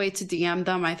good way to DM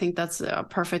them. I think that's a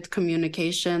perfect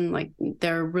communication.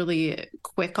 They're really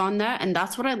quick on that. And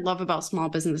that's what I love about small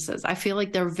businesses. I feel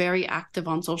like they're very active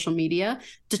on social media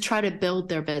to try to build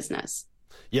their business.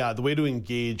 Yeah, the way to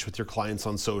engage with your clients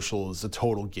on social is a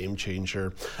total game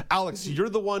changer. Alex, you're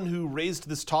the one who raised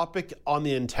this topic on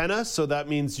the antenna, so that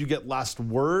means you get last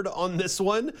word on this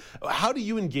one. How do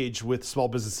you engage with small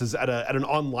businesses at an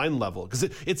online level? Because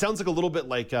it sounds like a little bit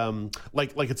like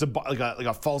it's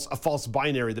a false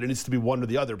binary that it needs to be one or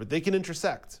the other, but they can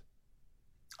intersect.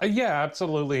 Yeah,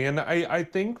 absolutely. And I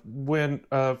think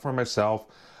for myself,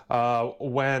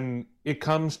 when it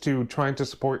comes to trying to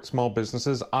support small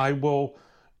businesses, I will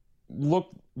look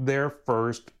there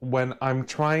first when I'm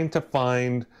trying to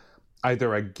find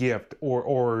either a gift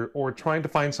or trying to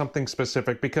find something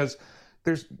specific, because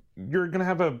you're going to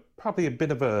have probably a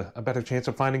bit of a better chance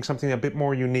of finding something a bit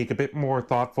more unique, a bit more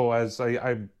thoughtful, as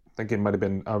I think it might have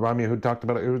been Ramya who talked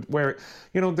about it, where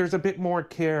there's a bit more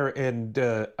care and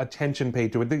attention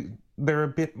paid to it. They're a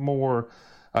bit more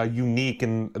unique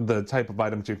in the type of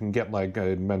items you can get, like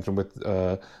I mentioned with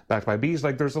Backed by Bees.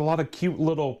 There's a lot of cute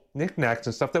little knickknacks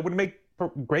and stuff that would make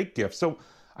great gifts. So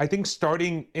I think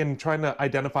starting in trying to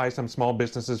identify some small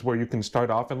businesses where you can start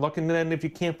off and look, and then if you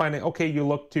can't find it, okay, you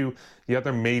look to the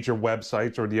other major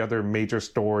websites or the other major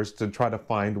stores to try to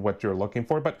find what you're looking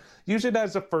for. But use it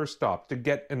as a first stop to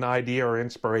get an idea or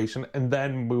inspiration and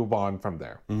then move on from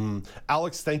there.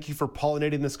 Alex, thank you for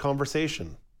pollinating this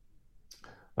conversation.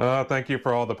 Thank you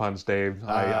for all the puns, Dave.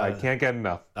 I can't get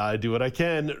enough. I do what I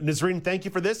can. Nazreen, thank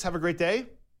you for this. Have a great day.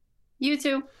 You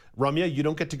too. Ramya, you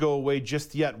don't get to go away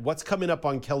just yet. What's coming up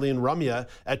on Kelly and Ramya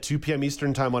at 2 p.m.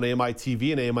 Eastern Time on AMI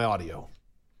TV and AMI Audio?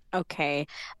 Okay.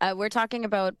 We're talking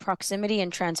about proximity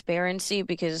and transparency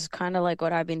because kind of like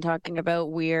what I've been talking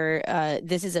about,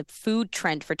 this is a food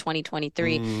trend for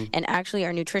 2023. And actually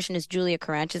our nutritionist Julia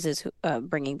Caranches is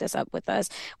bringing this up with us.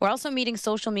 We're also meeting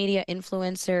social media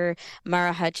influencer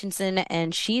Mara Hutchinson,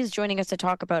 and she's joining us to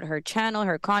talk about her channel,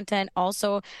 her content,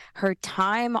 also her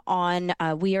time on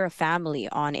We Are a Family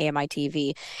on AMI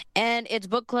TV. And it's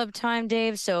book club time,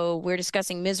 Dave, so we're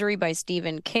discussing Misery by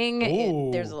Stephen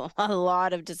King. There's a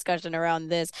lot of discussion around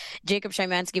this. Jacob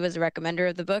Szymanski was the recommender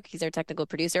of the book. He's our technical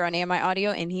producer on AMI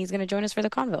Audio, and he's going to join us for the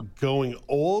convo. Going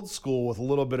old school with a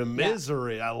little bit of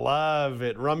misery. Yeah. I love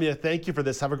it. Ramya, thank you for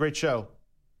this. Have a great show.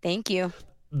 Thank you.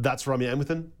 That's Ramya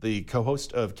Amuthan, the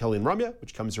co-host of Kelly and Ramya,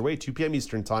 which comes your way 2 p.m.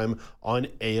 Eastern Time on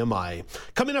AMI.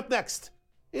 Coming up next,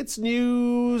 it's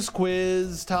news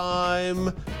quiz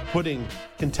time. Putting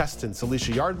contestants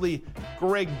Alicia Yardley,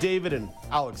 Greg David, and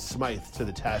Alex Smythe to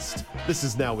the test. This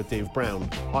is Now with Dave Brown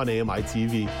on AMI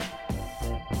TV.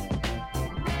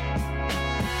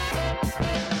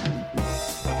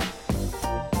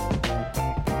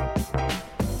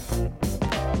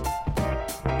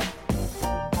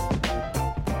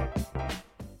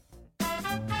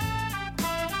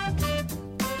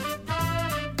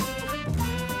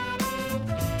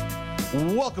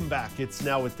 Welcome back. It's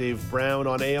Now with Dave Brown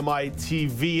on AMI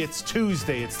TV. It's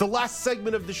Tuesday. It's the last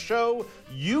segment of the show.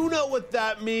 You know what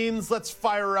that means. Let's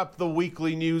fire up the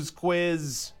weekly news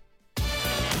quiz.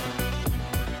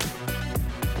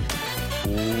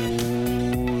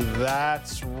 Ooh,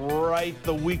 that's right.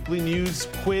 The weekly news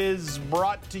quiz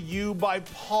brought to you by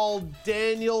Paul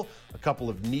Daniel. A couple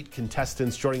of neat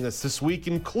contestants joining us this week,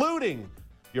 including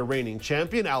your reigning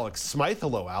champion, Alex Smythe.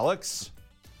 Hello, Alex.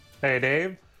 Hey,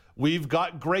 Dave. We've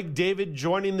got Greg David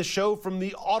joining the show from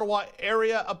the Ottawa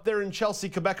area up there in Chelsea,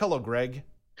 Quebec. Hello, Greg.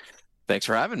 Thanks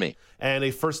for having me. And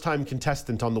a first-time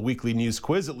contestant on the weekly news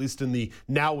quiz, at least in the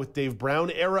Now with Dave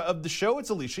Brown era of the show, it's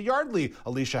Alicia Yardley.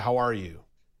 Alicia, how are you?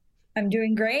 I'm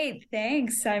doing great.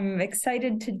 Thanks. I'm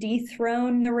excited to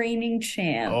dethrone the reigning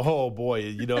champ. Oh boy,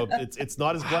 you know, it's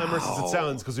not as glamorous as it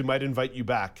sounds because we might invite you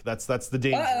back. That's the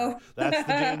danger. Uh-oh. That's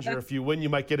the danger. If you win, you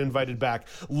might get invited back.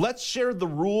 Let's share the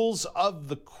rules of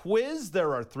the quiz.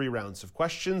 There are 3 rounds of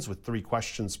questions with 3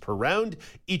 questions per round.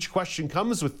 Each question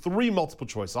comes with 3 multiple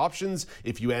choice options.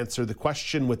 If you answer the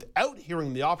question without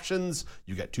hearing the options,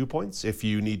 you get 2 points. If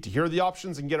you need to hear the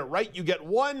options and get it right, you get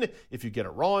 1. If you get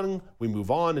it wrong, we move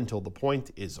on until the point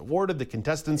is awarded. The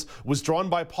contestants was drawn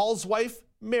by Paul's wife,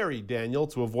 Mary Daniel,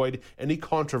 to avoid any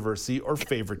controversy or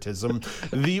favoritism.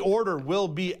 The order will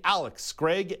be Alex,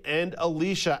 Greg, and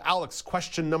Alicia. Alex,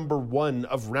 question number 1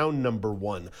 of round number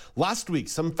 1. Last week,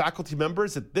 some faculty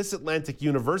members at this Atlantic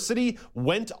University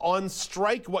went on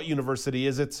strike. What university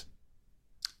is it?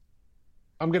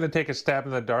 I'm going to take a stab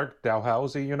in the dark.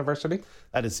 Dalhousie University.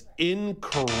 That is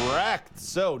incorrect.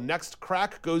 So next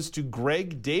crack goes to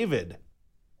Greg David.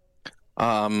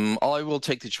 I will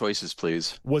take the choices,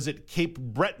 please. Was it Cape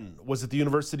Breton? Was it the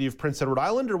University of Prince Edward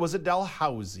Island, or was it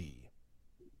Dalhousie?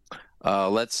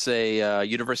 Let's say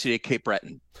University of Cape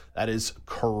Breton. That is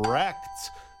correct.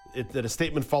 In a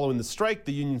statement following the strike,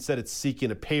 the union said it's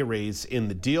seeking a pay raise in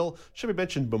the deal. Should be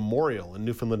mentioned Memorial in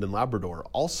Newfoundland and Labrador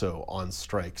also on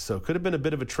strike. So it could have been a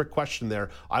bit of a trick question there.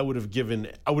 I would have given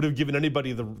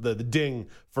anybody the ding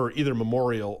for either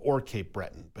Memorial or Cape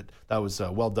Breton, but that was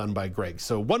well done by Greg.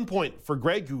 So 1 point for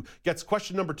Greg, who gets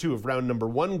question number 2 of round number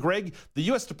 1. Greg, the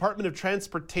U.S. Department of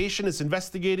Transportation is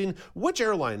investigating which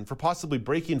airline for possibly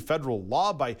breaking federal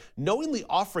law by knowingly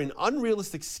offering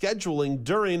unrealistic scheduling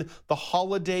during the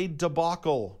holiday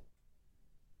debacle.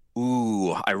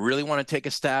 Ooh, I really want to take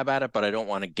a stab at it, but I don't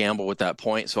want to gamble with that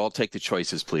point, so I'll take the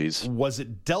choices, please. Was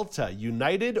it Delta,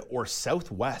 United, or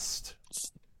Southwest?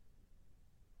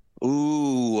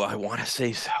 Ooh, I want to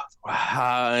say South.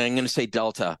 I'm going to say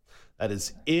Delta. That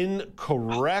is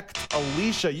incorrect.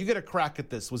 Alicia, you get a crack at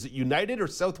this. Was it United or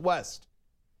Southwest?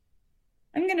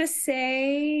 I'm going to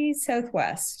say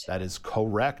Southwest. That is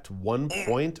correct. 1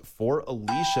 point for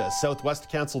Alicia. Southwest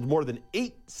canceled more than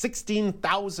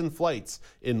 16,000 flights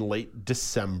in late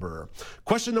December.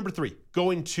 Question number 3,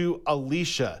 going to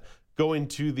Alicia. Going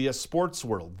to the sports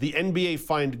world. The NBA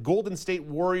fined Golden State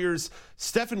Warriors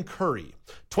Stephen Curry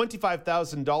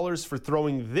 $25,000 for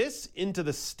throwing this into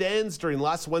the stands during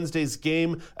last Wednesday's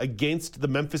game against the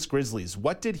Memphis Grizzlies.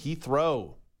 What did he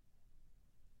throw?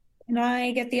 Can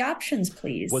I get the options,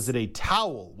 please? Was it a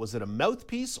towel? Was it a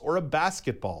mouthpiece or a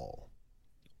basketball?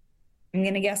 I'm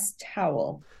going to guess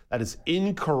towel. That is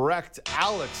incorrect.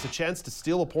 Alex, a chance to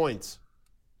steal a point.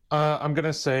 I'm going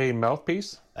to say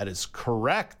mouthpiece. That is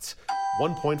correct.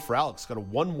 1 point for Alex. Got a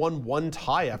 1-1-1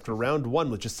 tie after round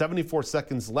one with just 74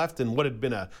 seconds left in what had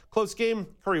been a close game.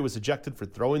 Curry was ejected for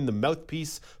throwing the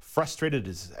mouthpiece, frustrated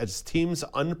as his team's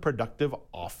unproductive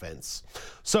offense.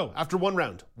 So after one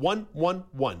round,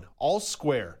 1-1-1, all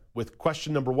square, with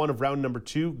question number one of round number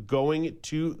two going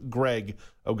to Greg.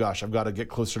 Oh gosh, I've got to get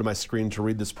closer to my screen to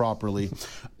read this properly.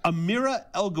 Amira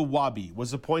El-Gawabi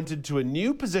was appointed to a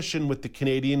new position with the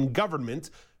Canadian government.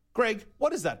 Greg,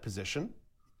 what is that position?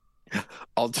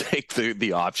 I'll take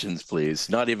the options, please.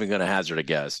 Not even going to hazard a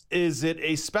guess. Is it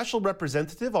a special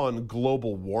representative on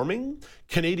global warming,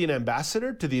 Canadian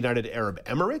ambassador to the United Arab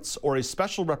Emirates, or a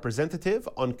special representative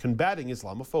on combating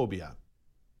Islamophobia?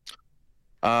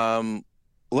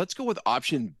 Let's go with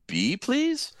option B,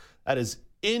 please. That is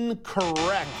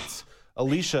incorrect.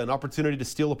 Alicia, an opportunity to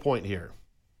steal a point here.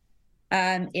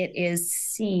 It is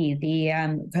C, the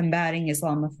combating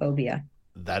Islamophobia.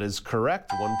 That is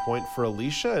correct. 1 point for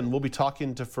Alicia. And we'll be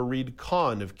talking to Fareed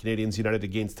Khan of Canadians United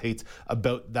Against Hate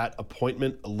about that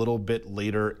appointment a little bit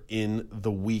later in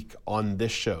the week on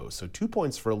this show. So 2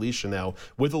 points for Alicia now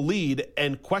with a lead.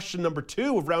 And question number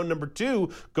two of round number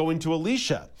two going to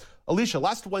Alicia. Alicia,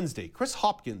 last Wednesday, Chris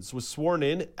Hipkins was sworn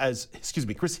in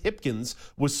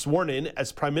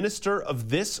as Prime Minister of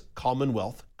this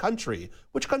Commonwealth country.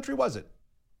 Which country was it?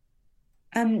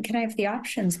 Can I have the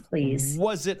options, please?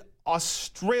 Was it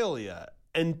Australia,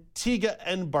 Antigua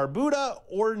and Barbuda,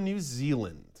 or New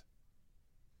Zealand?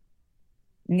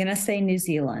 I'm going to say New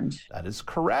Zealand. That is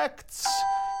correct.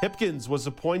 Hipkins was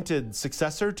appointed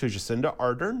successor to Jacinda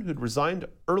Ardern, who'd resigned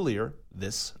earlier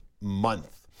this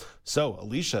month. So,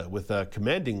 Alicia, with a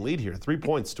commanding lead here, 3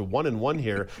 points to 1-1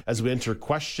 here as we enter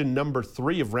question number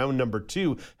three of round number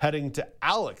two, heading to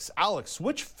Alex. Alex,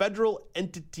 which federal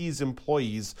entity's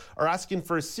employees are asking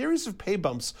for a series of pay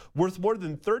bumps worth more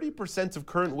than 30% of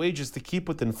current wages to keep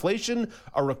with inflation,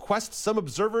 a request some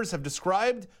observers have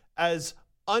described as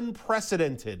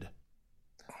unprecedented?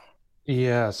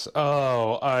 Yes.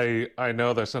 Oh, I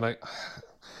know this, and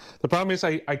the problem is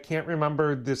I can't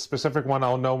remember the specific one.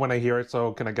 I'll know when I hear it,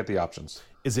 so can I get the options?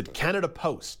 Is it Canada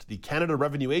Post, the Canada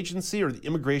Revenue Agency, or the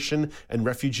Immigration and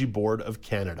Refugee Board of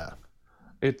Canada?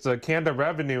 It's a Canada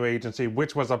Revenue Agency,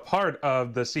 which was a part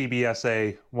of the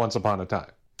CBSA once upon a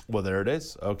time. Well, there it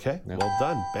is. Okay, yeah. Well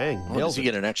done. Bang. Does he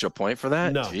get an extra point for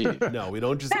that? No, no, we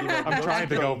don't just give out. I'm trying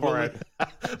to go for it.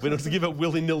 We don't just give out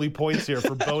willy-nilly points here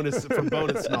for bonus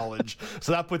knowledge.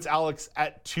 So that puts Alex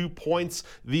at 2 points.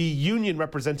 The union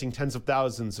representing tens of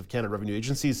thousands of Canada Revenue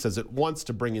Agencies says it wants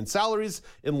to bring in salaries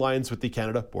in lines with the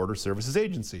Canada Border Services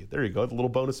Agency. There you go, the little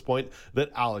bonus point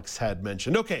that Alex had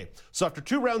mentioned. Okay, so after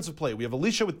 2 rounds of play, we have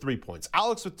Alicia with 3 points,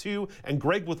 Alex with 2, and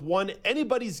Greg with 1.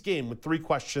 Anybody's game with 3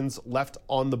 questions left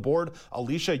on the board.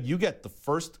 Alicia, you get the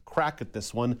first crack at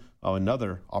this one. Oh,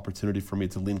 another opportunity for me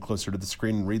to lean closer to the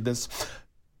screen and read this.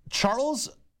 Charles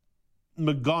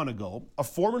McGonigal, a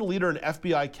former leader in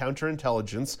FBI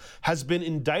counterintelligence, has been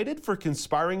indicted for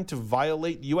conspiring to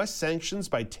violate U.S. sanctions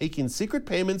by taking secret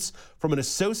payments from an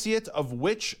associate of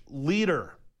which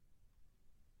leader?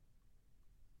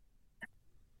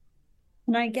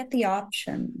 Can I get the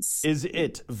options? Is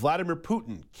it Vladimir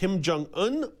Putin, Kim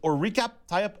Jong-un, or Recep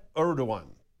Tayyip Erdogan?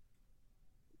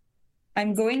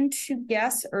 I'm going to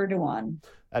guess Erdogan.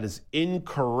 That is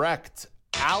incorrect.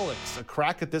 Alex, a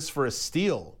crack at this for a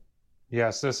steal.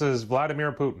 Yes, this is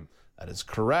Vladimir Putin. That is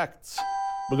correct.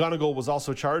 McGonigal was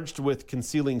also charged with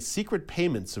concealing secret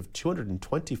payments of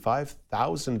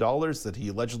 $225,000 that he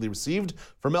allegedly received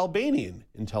from Albanian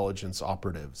intelligence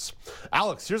operatives.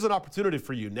 Alex, here's an opportunity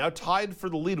for you. Now tied for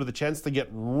the lead with a chance to get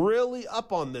really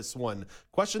up on this one.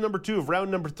 Question number 2 of round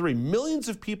number 3. Millions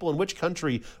of people in which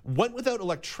country went without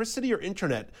electricity or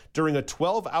internet during a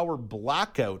 12-hour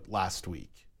blackout last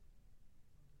week?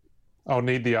 I'll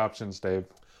need the options, Dave.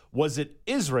 Was it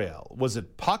Israel? Was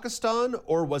it Pakistan?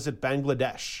 Or was it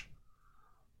Bangladesh?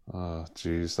 Oh,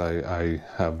 geez, I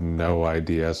have no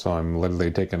idea. So I'm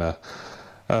literally taking a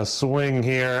swing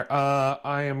here.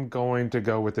 I am going to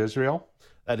go with Israel.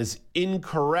 That is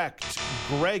incorrect.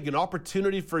 Greg, an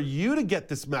opportunity for you to get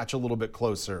this match a little bit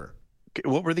closer.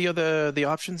 What were the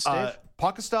options, Dave?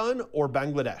 Pakistan or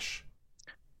Bangladesh?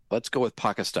 Let's go with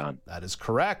Pakistan. That is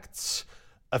correct.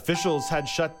 Officials had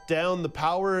shut down the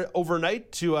power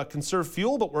overnight to conserve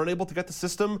fuel, but were unable to get the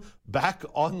system back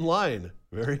online.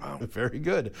 Very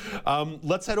good.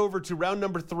 Let's head over to round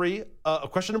number 3.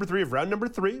 Question number 3 of round number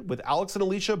 3 with Alex and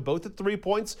Alicia both at 3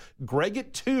 points. Greg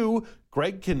at 2.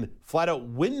 Greg can flat out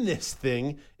win this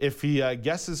thing if he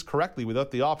guesses correctly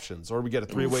without the options, or we get a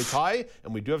 3-way tie,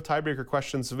 and we do have tiebreaker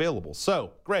questions available.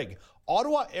 So, Greg,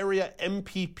 Ottawa area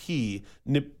MPP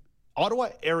Ottawa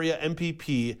area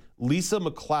MPP Lisa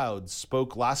MacLeod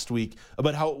spoke last week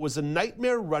about how it was a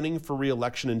nightmare running for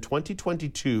re-election in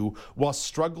 2022 while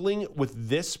struggling with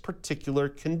this particular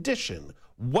condition.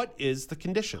 What is the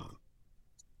condition?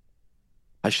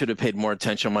 I should have paid more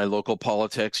attention to my local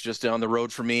politics just down the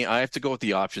road for me. I have to go with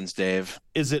the options, Dave.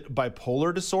 Is it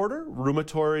bipolar disorder,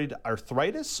 rheumatoid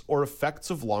arthritis, or effects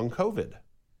of long COVID?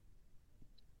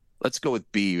 Let's go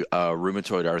with B,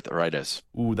 rheumatoid arthritis.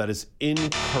 Ooh, that is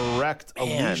incorrect.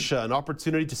 Man. Alicia, an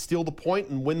opportunity to steal the point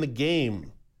and win the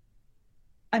game.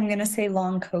 I'm going to say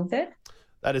long COVID.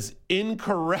 That is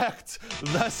incorrect,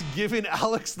 thus giving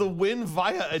Alex the win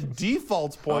via a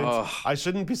default point. I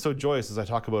shouldn't be so joyous as I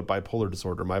talk about bipolar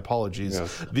disorder. My apologies.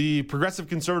 Yes. The Progressive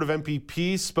Conservative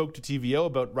MPP spoke to TVO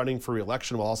about running for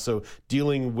re-election while also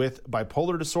dealing with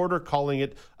bipolar disorder, calling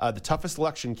it the toughest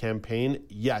election campaign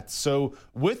yet. So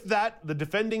with that, the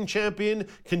defending champion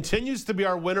continues to be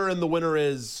our winner, and the winner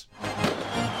is...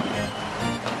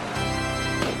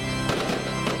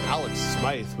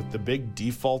 Smythe with the big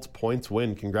default points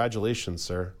win. Congratulations,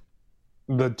 sir.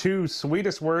 The two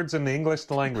sweetest words in the English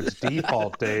language,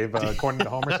 default, Dave, according to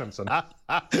Homer Simpson.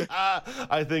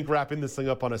 I think wrapping this thing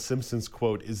up on a Simpsons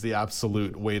quote is the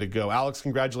absolute way to go. Alex,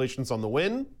 congratulations on the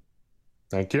win.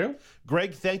 Thank you.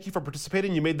 Greg, thank you for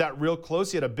participating. You made that real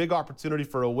close. You had a big opportunity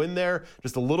for a win there.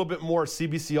 Just a little bit more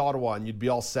CBC Ottawa, and you'd be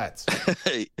all set.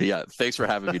 Yeah, thanks for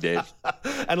having me, Dave.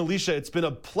 And Alicia, it's been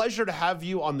a pleasure to have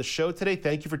you on the show today.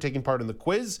 Thank you for taking part in the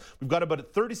quiz. We've got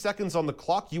about 30 seconds on the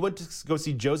clock. You went to go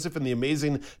see Joseph in the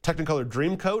amazing Technicolor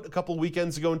Dreamcoat a couple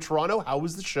weekends ago in Toronto. How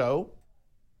was the show?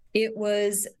 It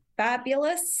was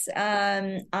fabulous.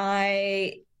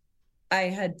 I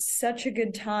had such a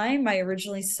good time. I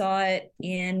originally saw it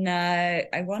in,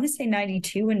 I want to say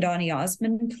 92 when Donny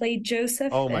Osmond played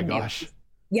Joseph. Oh my gosh.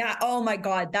 Yeah. Oh my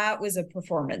God. That was a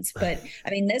performance. But I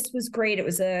mean, this was great. It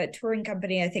was a touring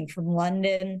company, I think, from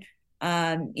London.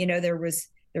 There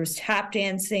was tap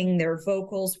dancing. Their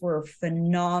vocals were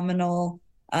phenomenal.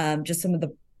 Just some of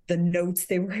the notes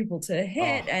they were able to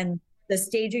hit. And the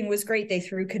staging was great. They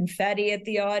threw confetti at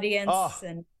the audience.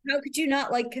 And how could you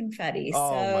not like confetti?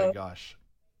 Oh my gosh.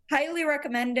 Highly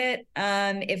recommend it.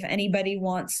 If anybody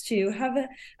wants to have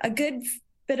a good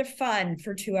bit of fun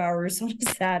for 2 hours on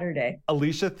a Saturday.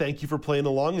 Alicia, thank you for playing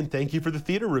along, and thank you for the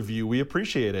theater review. We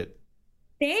appreciate it.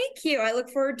 Thank you. I look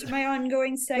forward to my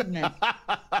ongoing segment.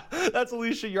 That's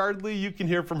Alicia Yardley. You can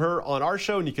hear from her on our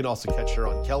show, and you can also catch her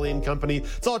on Kelly and Company.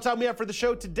 It's all the time we have for the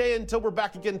show today. Until we're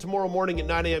back again tomorrow morning at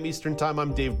 9 a.m. Eastern Time,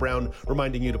 I'm Dave Brown,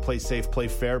 reminding you to play safe, play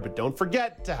fair, but don't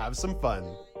forget to have some fun.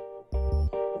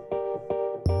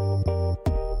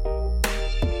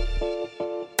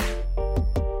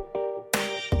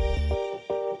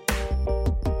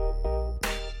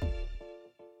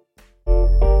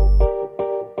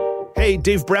 Hey,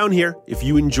 Dave Brown here. If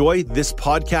you enjoy this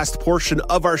podcast portion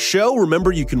of our show,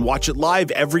 remember you can watch it live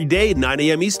every day at 9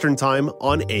 a.m. Eastern Time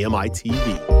on AMI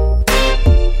TV.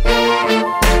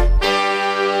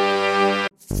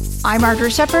 I'm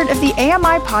Margaret Shepard of the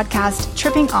AMI podcast,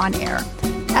 Tripping on Air.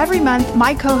 Every month,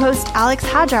 my co-host Alex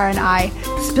Hajar and I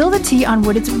spill the tea on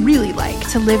what it's really like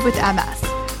to live with MS.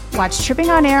 Watch Tripping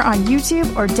on Air on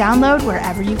YouTube or download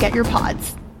wherever you get your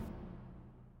pods.